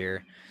head out of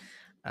here,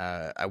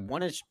 I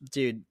want to,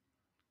 dude,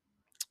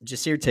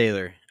 Jasir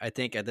Taylor. I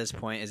think at this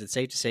point, is it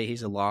safe to say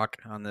he's a lock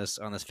on this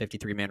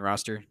 53-man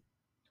roster?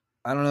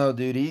 I don't know,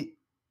 dude.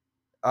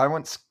 I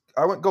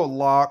wouldn't go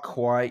lock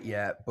quite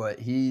yet, but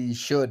he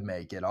should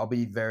make it. I'll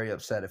be very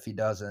upset if he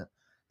doesn't.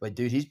 But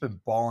dude, he's been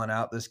balling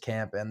out this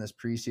camp and this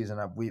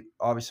preseason. We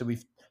obviously we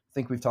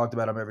think we've talked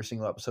about him every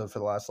single episode for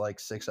the last like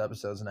 6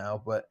 episodes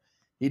now, but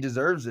he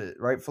deserves it,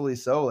 rightfully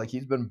so. Like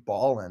he's been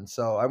balling.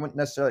 So I wouldn't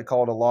necessarily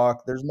call it a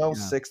lock. There's no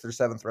Yeah. sixth or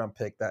seventh round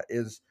pick that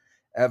is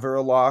ever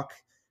a lock,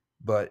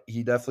 but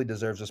he definitely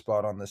deserves a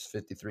spot on this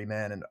 53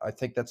 man. And I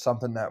think that's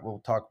something that we'll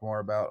talk more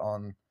about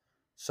on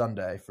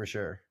Sunday for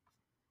sure.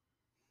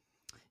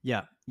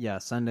 Yeah, yeah.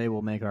 Sunday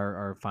we'll make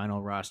our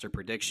final roster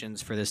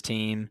predictions for this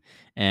team,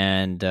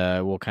 and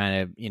we'll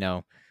kind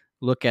of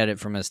look at it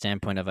from a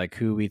standpoint of like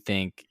who we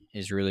think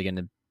is really going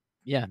to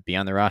be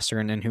on the roster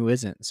and then who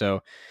isn't.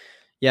 So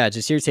yeah,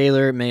 Jasir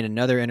Taylor made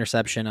another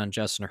interception on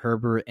Justin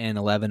Herbert and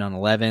 11 on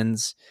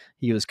 11s.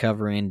 He was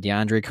covering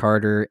DeAndre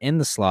Carter in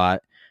the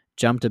slot,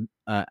 jumped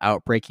a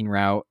outbreaking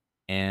route,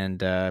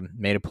 and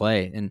made a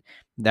play. And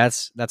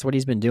that's what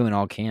he's been doing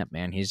all camp,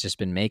 man. He's just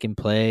been making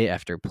play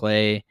after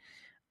play.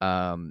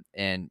 And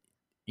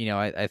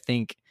I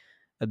think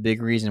a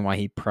big reason why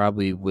he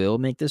probably will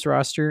make this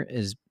roster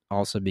is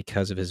also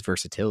because of his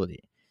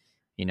versatility.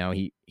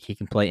 He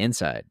can play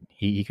inside.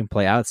 He can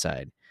play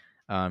outside.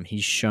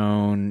 He's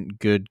shown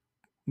good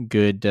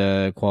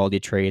quality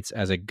traits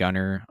as a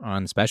gunner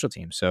on special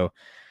teams. So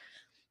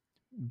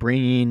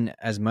bringing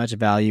as much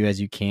value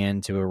as you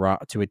can to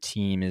a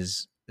team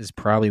is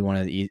probably one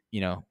of the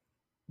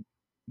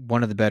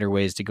better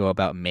ways to go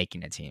about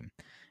making a team.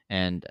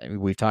 And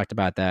we've talked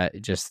about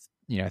that just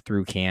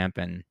through camp,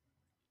 and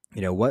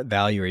what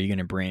value are you going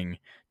to bring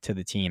to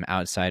the team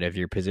outside of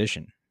your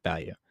position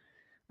value.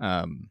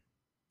 And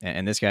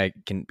this guy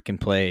can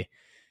play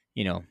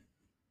you know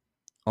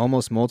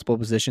almost multiple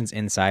positions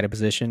inside a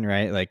position,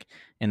 right? Like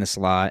in the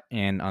slot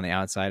and on the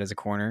outside as a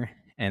corner.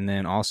 And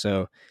then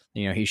also,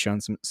 he's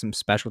shown some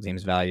special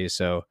teams value.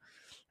 So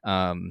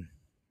a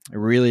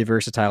really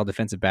versatile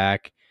defensive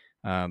back.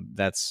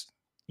 That's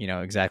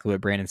exactly what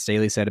Brandon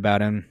Staley said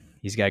about him.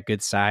 He's got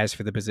good size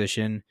for the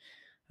position.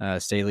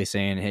 Staley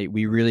saying, "Hey,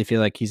 we really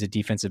feel like he's a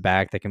defensive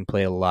back that can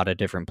play a lot of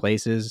different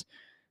places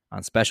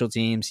on special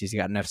teams. He's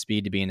got enough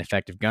speed to be an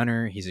effective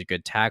gunner. He's a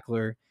good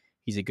tackler.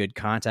 He's a good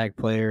contact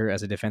player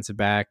as a defensive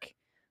back.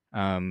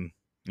 And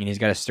he's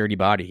got a sturdy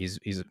body. He's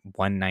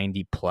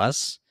 190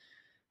 plus.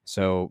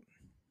 So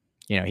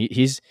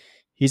he's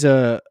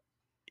a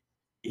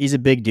he's a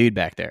big dude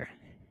back there.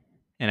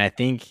 And I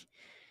think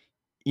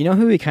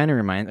who he kind of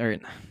reminds, or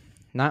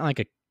not like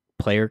a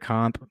player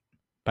comp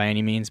by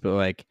any means, but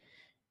like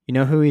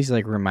who he's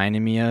like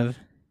reminding me of.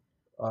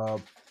 Uh,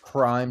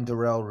 Prime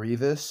Darrell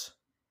Revis.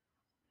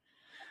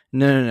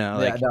 No, no, no.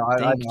 Yeah, Like no,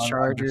 I think know.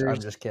 Chargers. I'm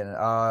just kidding.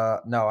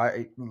 No,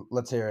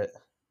 let's hear it.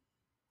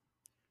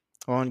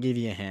 I want to give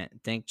you a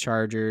hint. Think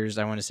Chargers.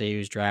 I want to say he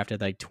was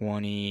drafted like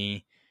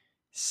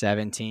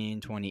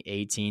 2017,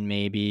 2018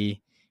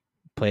 maybe.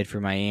 Played for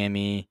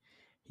Miami.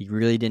 He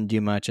really didn't do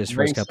much his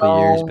first couple of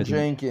years, Rayshawn but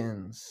then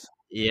Jenkins.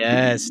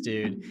 yes,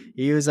 dude.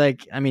 He was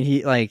like, I mean,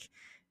 he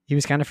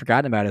was kind of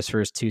forgotten about his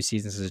first 2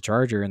 seasons as a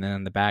Charger, and then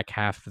on the back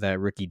half of that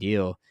rookie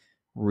deal,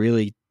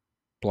 really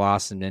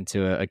blossomed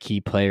into a key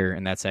player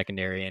in that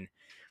secondary. And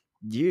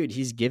dude,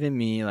 he's giving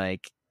me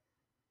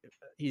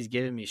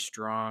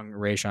strong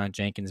Rayshawn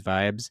Jenkins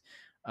vibes.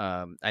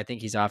 I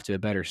think he's off to a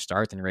better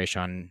start than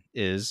Rayshawn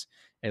is,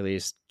 at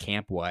least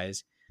camp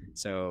wise.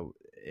 So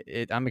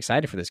I'm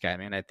excited for this guy,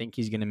 man. I think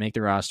he's going to make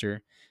the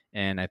roster,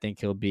 and I think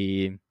he'll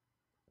be,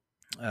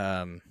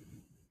 um,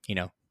 you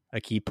know, a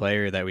key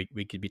player that we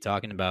could be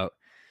talking about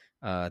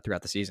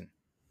throughout the season.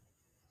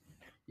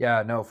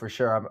 Yeah, no, for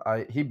sure.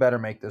 He better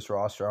make this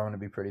roster. I'm going to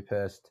be pretty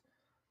pissed.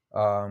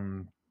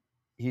 Um,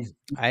 he's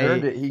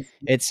earned I it.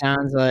 It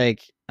sounds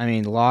like, I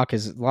mean, lock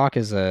is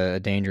a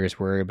dangerous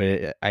word,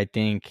 but I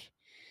think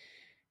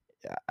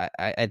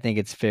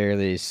it's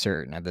fairly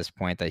certain at this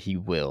point that he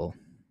will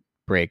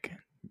break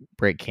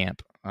break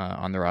camp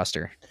on the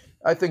roster.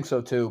 I think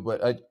so too.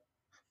 But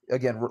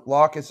again,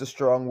 lock is a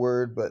strong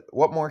word. But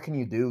what more can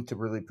you do to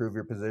really prove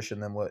your position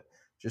than what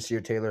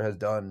Jasir Taylor has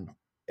done?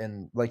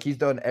 And like he's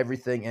done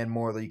everything and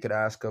more that you could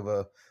ask of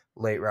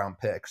late round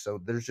pick. So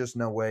there's just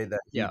no way that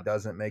he Yeah,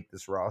 doesn't make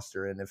this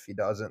roster. And if he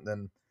doesn't,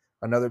 then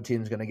another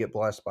team's going to get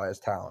blessed by his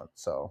talent.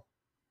 So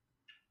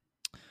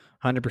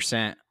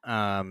 100%.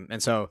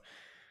 And so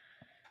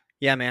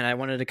yeah, man, I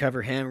wanted to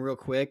cover him real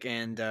quick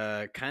and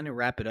kind of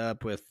wrap it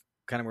up with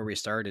kind of where we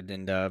started.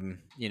 And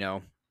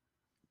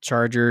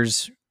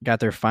Chargers got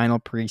their final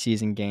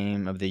preseason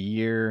game of the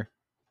year,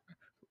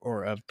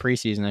 or of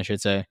preseason, I should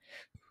say,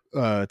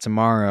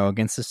 tomorrow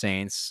against the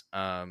Saints.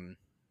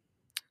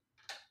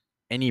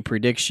 Any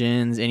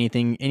predictions?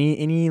 Anything?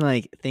 Any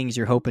like things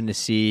you're hoping to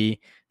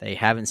see that you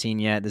haven't seen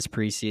yet this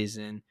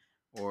preseason,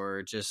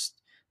 or just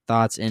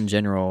thoughts in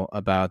general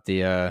about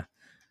the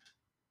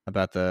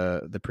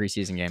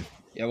preseason game?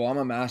 yeah, well, I'm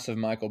a massive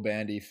Michael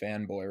Bandy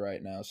fanboy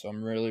right now, so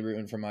I'm really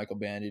rooting for Michael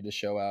Bandy to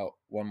show out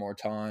one more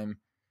time.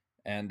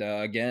 And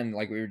again,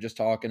 like we were just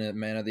talking at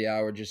Man of the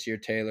Hour, Jasir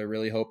Taylor,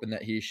 really hoping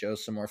that he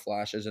shows some more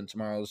flashes in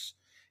tomorrow's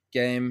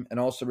game, and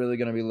also really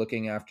going to be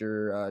looking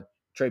after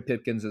Trey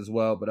Pipkins as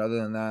well. But other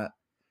than that,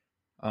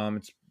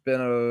 it's been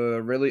a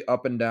really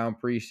up and down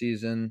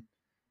preseason.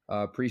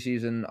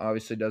 Preseason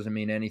obviously doesn't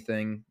mean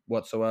anything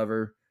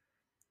whatsoever,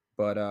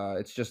 but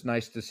it's just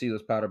nice to see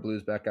those Powder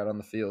Blues back out on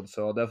the field.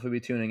 So I'll definitely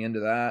be tuning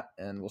into that,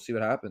 and we'll see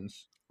what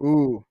happens.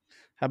 Ooh,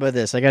 how about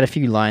this? I got a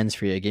few lines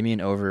for you. Give me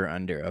an over or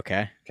under,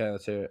 okay? Okay,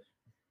 let's hear it.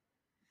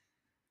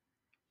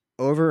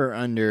 Over or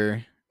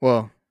under?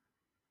 Well,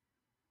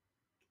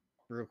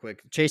 real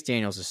quick, Chase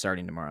Daniels is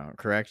starting tomorrow,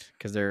 correct?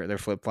 Because they're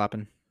flip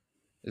flopping.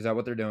 Is that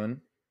what they're doing?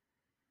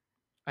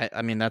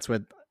 I mean that's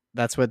what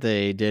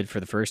they did for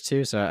the first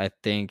two, so I I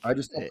think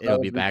just thought that it'll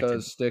was be back to.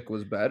 because Stick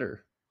was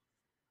better.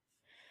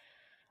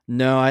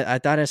 No, I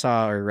thought I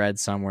saw or read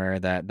somewhere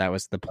that that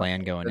was the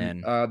plan going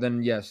in.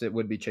 Then yes, it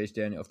would be Chase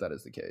Daniel if that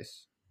is the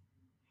case.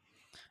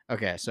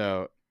 Okay,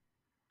 so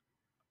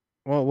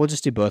well, we'll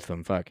just do both of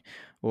them. Fuck.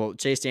 Well,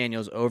 Chase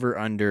Daniels over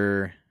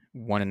under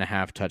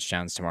 1.5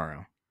 touchdowns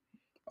tomorrow.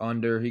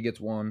 Under, he gets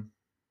one.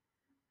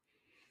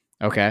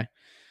 Okay.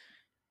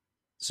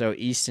 So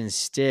Easton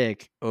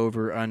Stick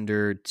over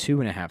under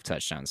 2.5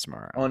 touchdowns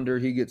tomorrow. Under,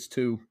 he gets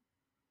two.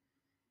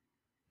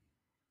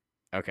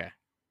 Okay.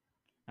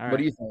 All What do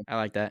right. you think? I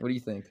like that. What do you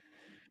think?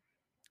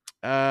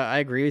 I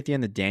agree with you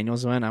on the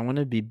Daniels one. I want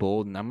to be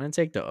bold, and I'm going to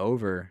take the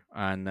over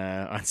on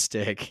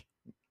Stick.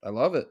 I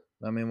love it.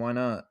 I mean, why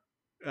not?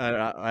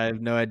 I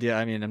have no idea.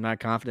 I mean, I'm not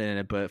confident in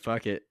it, but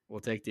fuck it, we'll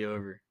take the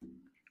over.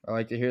 I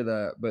like to hear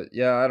that. But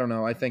yeah, I don't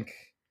know. I think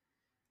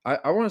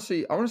I want to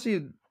see. I want to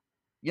see.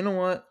 You know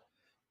what?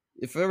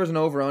 If there was an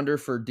over under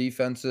for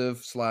defensive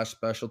slash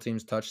special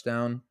teams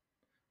touchdown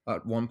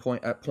at one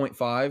point at point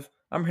five,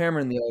 I'm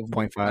hammering the over.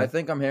 Point I five.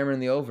 think I'm hammering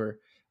the over.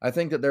 I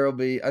think that there will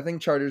be. I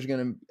think Chargers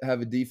going to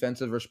have a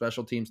defensive or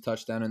special teams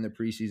touchdown in the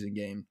preseason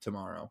game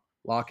tomorrow.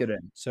 Lock it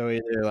in. So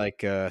either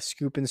like a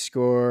scoop and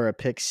score, a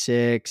pick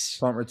six,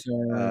 Punt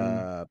return,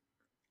 uh,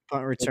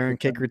 punt kick return,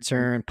 kick return.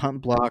 return,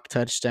 punt block,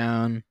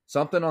 touchdown.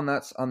 Something on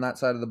that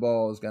side of the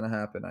ball is going to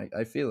happen.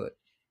 I feel it.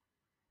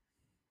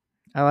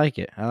 I like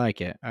it. I like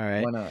it. All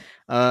right. Why not?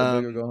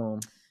 Go big or Um, go home.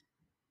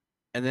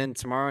 and then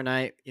tomorrow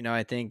night,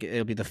 I think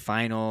it'll be the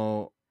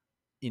final.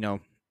 You know,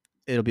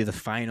 it'll be the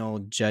final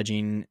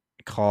judging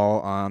call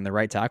on the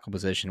right tackle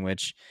position,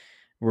 which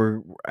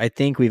I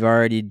think we've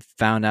already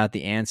found out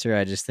the answer.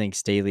 I just think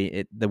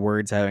the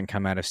words haven't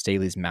come out of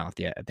Staley's mouth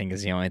yet. I think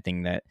is the only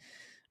thing that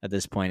at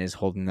this point is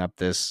holding up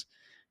this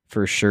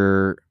for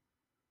sure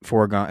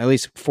at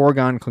least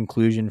foregone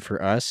conclusion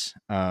for us.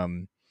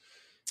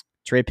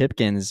 Trey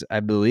Pipkins, I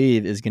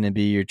believe, is going to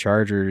be your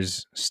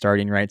Chargers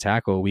starting right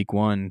tackle week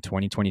 1,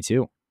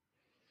 2022.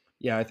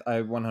 Yeah,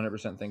 I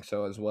 100% think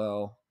so as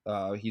well.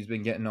 He's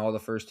been getting all the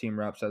first team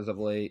reps as of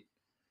late.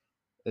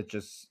 I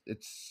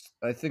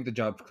think the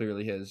job's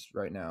clearly his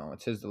right now.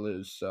 It's his to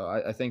lose. So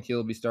I think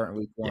he'll be starting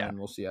week one, Yeah. and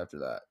we'll see after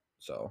that.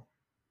 So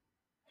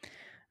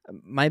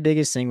My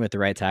biggest thing with the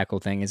right tackle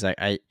thing is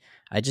I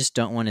just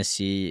don't want to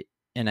see,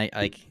 and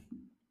I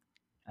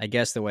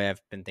guess the way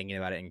I've been thinking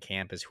about it in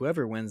camp is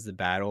whoever wins the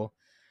battle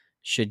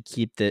should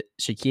keep the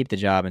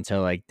job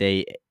until like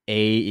they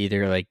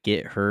either like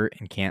get hurt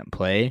and can't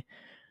play,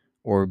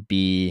 or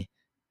B,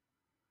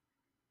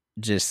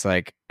 just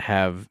like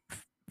have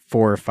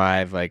 4 or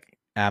 5 like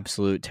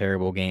absolute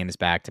terrible games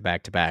back to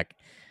back to back.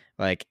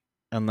 Like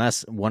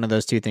unless one of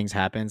those two things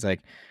happens,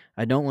 like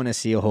I don't want to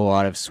see a whole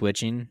lot of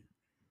switching.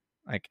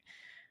 Like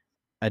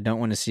I don't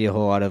want to see a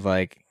whole lot of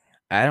like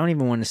I don't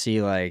even want to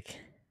see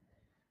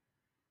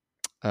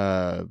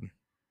uh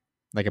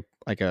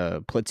like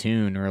a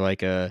platoon or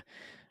like a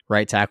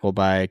right tackle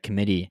by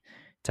committee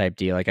type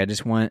deal. Like I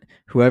just want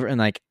whoever, and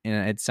like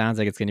it sounds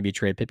like it's going to be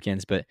Trey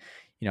Pipkins, but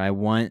I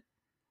want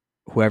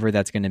whoever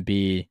that's going to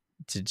be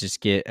to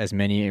just get as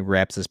many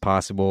reps as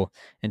possible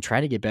and try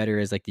to get better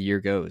as like the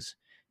year goes.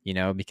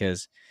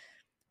 Because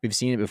we've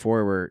seen it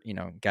before where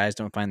guys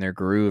don't find their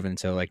groove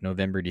until like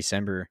November,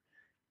 December,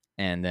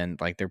 and then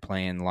like they're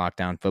playing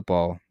lockdown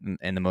football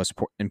in the most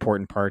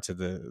important parts of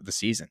the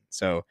season.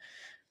 So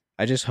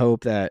I just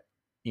hope that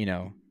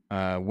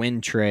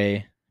when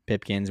Trey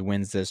Pipkins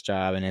wins this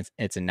job and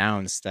it's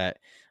announced that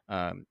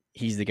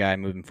he's the guy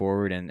moving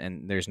forward,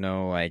 and there's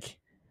no like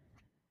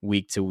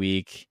week to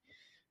week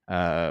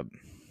uh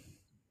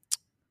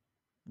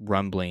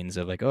rumblings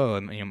of like, oh,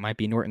 it might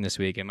be Norton this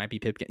week, it might be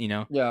Pipkin,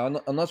 Yeah,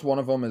 unless one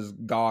of them is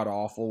god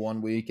awful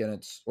one week and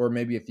it's or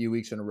maybe a few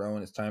weeks in a row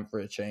and it's time for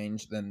a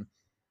change, then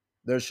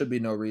there should be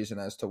no reason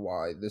as to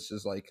why this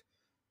is like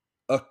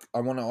I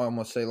want to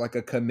almost say like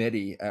a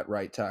committee at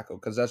right tackle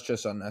because that's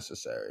just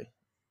unnecessary.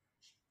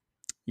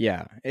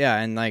 Yeah, yeah,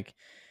 and like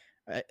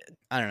I,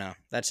 I don't know.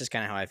 That's just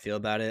kind of how I feel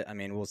about it. I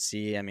mean, we'll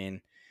see. I mean,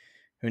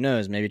 who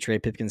knows? Maybe Trey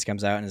Pipkins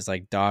comes out and is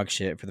like dog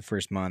shit for the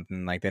first month,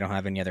 and like they don't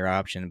have any other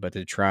option but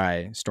to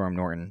try Storm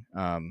Norton.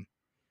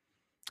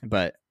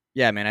 But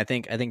yeah, man, I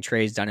think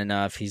Trey's done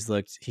enough. He's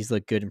looked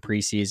good in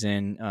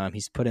preseason.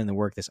 He's put in the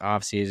work this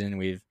offseason.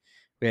 We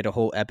had a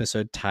whole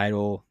episode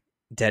title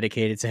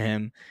dedicated to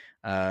him.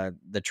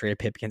 The Trey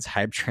Pipkins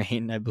hype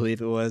train, I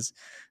believe it was.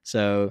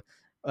 So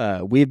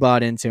we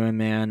bought into him,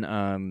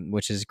 man.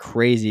 Which is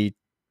crazy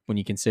when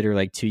you consider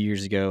like 2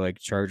 years ago, like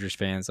Chargers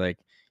fans like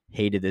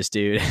hated this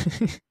dude,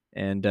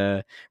 and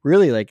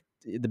really like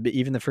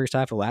even the first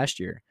half of last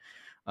year.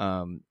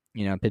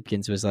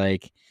 Pipkins was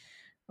like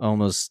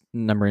almost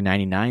number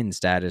 99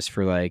 status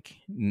for like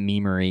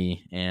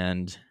memery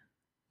and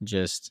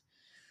just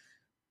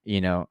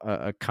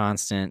a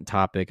constant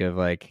topic of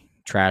like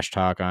trash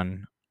talk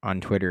on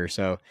Twitter.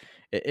 So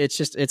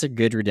it's a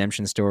good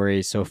redemption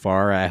story so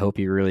far. I hope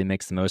he really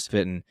makes the most of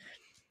it. And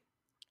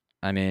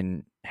I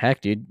mean,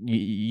 heck, dude,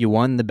 you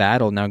won the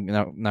battle. Now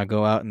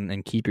go out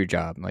and keep your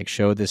job. Like,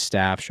 show this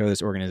staff, show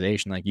this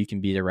organization, like you can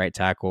be the right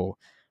tackle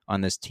on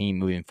this team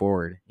moving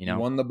forward. You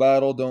won the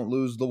battle, don't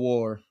lose the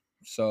war.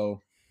 So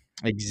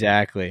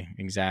Exactly.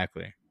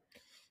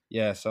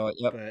 yeah, so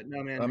yep, But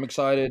no, man, I'm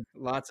excited.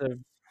 lots of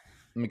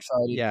I'm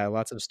excited. yeah,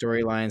 lots of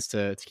storylines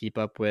to keep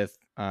up with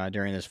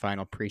during this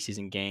final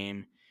preseason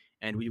game,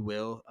 and we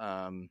will.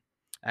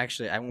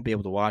 Actually, I won't be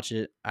able to watch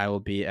it. I will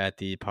be at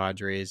the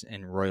Padres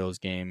and Royals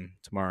game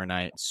tomorrow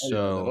night. Oh yeah,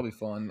 that'll So be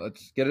fun.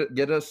 Let's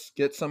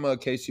get some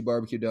KC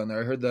barbecue down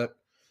there. I heard that.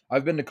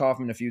 I've been to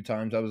Kaufman a few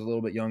times. I was a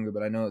little bit younger,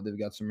 but I know that they've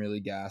got some really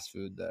gas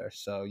food there.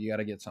 So you got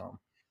to get some.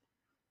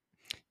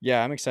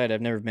 yeah, I'm excited.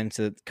 I've never been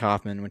to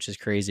Kaufman, which is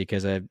crazy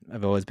because I've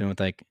always been with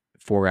like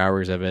 4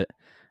 hours of it.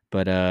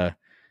 But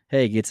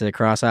hey, get to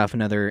cross off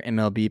another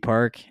MLB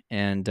park,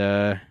 and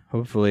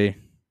hopefully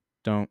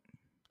don't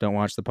don't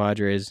watch the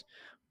Padres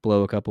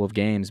blow a couple of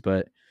games.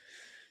 But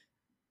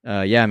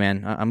yeah,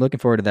 man, I'm looking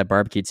forward to that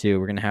barbecue too.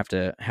 We're gonna have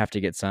to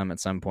get some at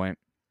some point.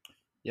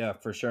 Yeah,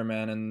 for sure,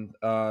 man.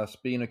 And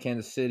speaking of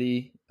Kansas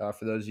City,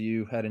 for those of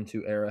you heading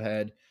to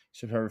Arrowhead,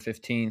 September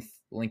 15th,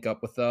 link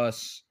up with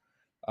us.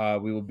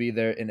 We will be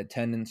there in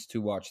attendance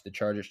to watch the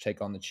Chargers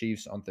take on the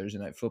Chiefs on Thursday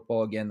Night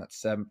Football. Again,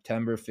 that's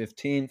September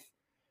 15th.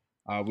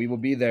 We will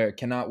be there.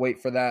 Cannot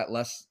wait for that.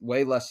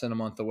 Way less than a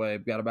month away.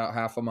 We've got about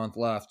half a month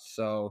left.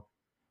 So,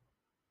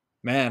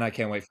 man, I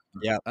can't wait.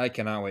 Yeah, I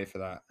cannot wait for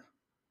that.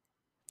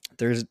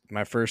 there's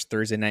my first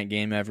Thursday night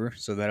game ever,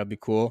 so that'll be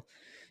cool.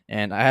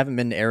 And I haven't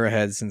been to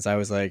Arrowhead since I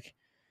was like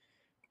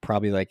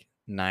probably like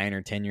 9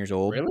 or 10 years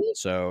old. Really?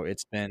 So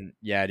it's been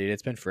yeah, dude,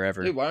 it's been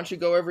forever. Dude, why don't you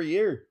go every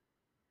year?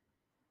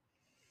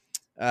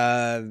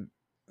 Uh,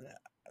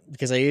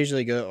 because I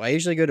usually go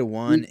to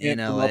one You in can't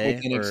come up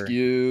with LA an or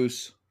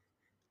excuse.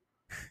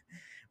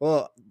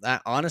 well,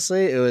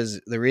 honestly, it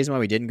was the reason why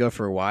we didn't go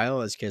for a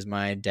while is because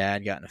my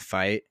dad got in a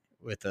fight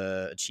with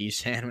a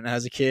Chiefs fan when I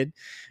was a kid,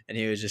 and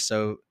he was just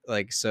so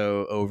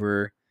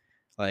over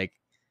like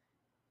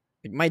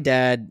my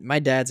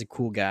dad's a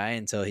cool guy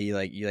until he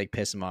like you like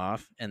piss him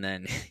off, and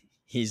then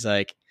he's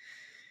like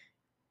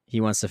he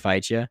wants to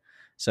fight you.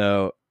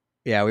 So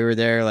yeah, we were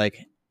there like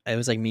it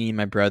was like me and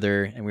my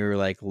brother, and we were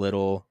like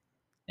little,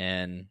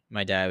 and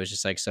my dad was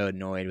just like so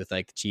annoyed with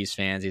like the Chiefs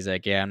fans. He's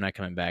like, "Yeah, I'm not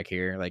coming back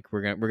here. Like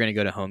we're gonna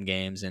go to home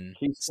games and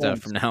Chiefs stuff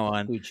from fans, now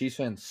on." dude, Chiefs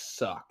fans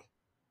suck.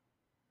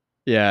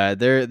 Yeah,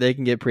 they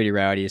can get pretty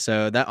rowdy.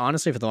 So that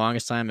honestly, for the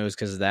longest time, it was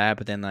because of that.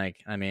 But then like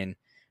I mean,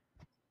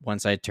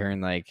 once I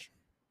turned like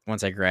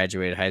once I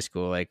graduated high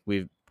school, like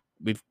we've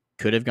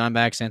could have gone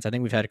back since. I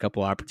think we've had a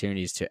couple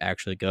opportunities to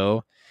actually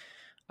go.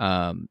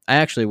 I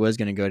actually was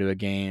going to go to a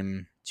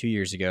game 2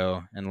 years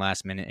ago, and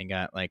last minute it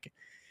got like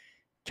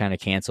kind of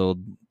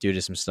canceled due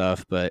to some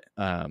stuff. But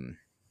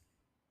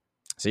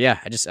so yeah,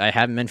 I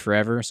haven't been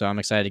forever, so I'm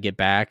excited to get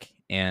back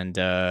and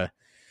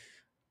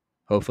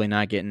hopefully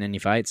not getting any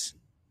fights.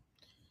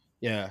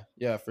 Yeah,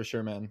 for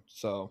sure, man.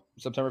 So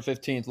September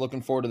 15th,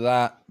 looking forward to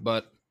that.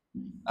 But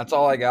that's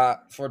all I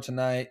got for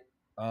tonight.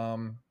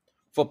 Um,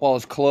 Football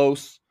is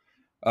close.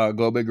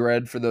 Go Big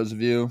Red for those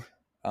of you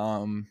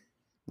um,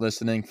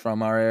 listening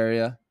from our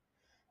area.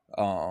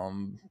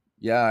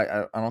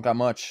 Yeah, I don't got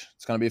much.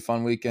 It's gonna be a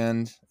fun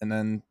weekend, and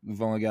then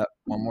we've only got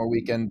one more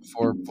weekend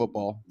for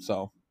football.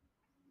 So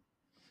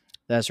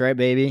That's right,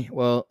 baby.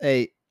 Well,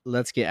 hey,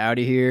 let's get out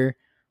of here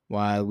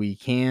while we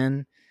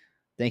can.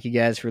 Thank you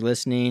guys for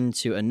listening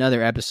to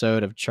another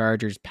episode of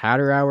Chargers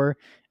Powder Hour,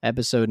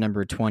 episode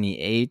number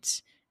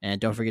 28. And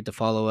don't forget to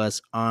follow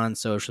us on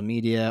social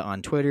media,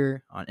 on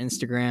Twitter, on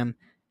Instagram,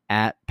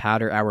 at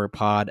Powder Hour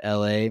Pod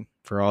LA.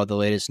 for all the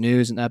latest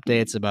news and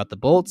updates about the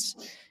Bolts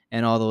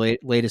and all the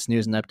latest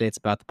news and updates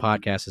about the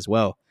podcast as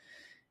well.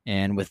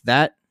 And with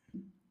that,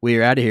 we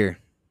are out of here.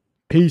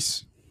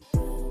 Peace.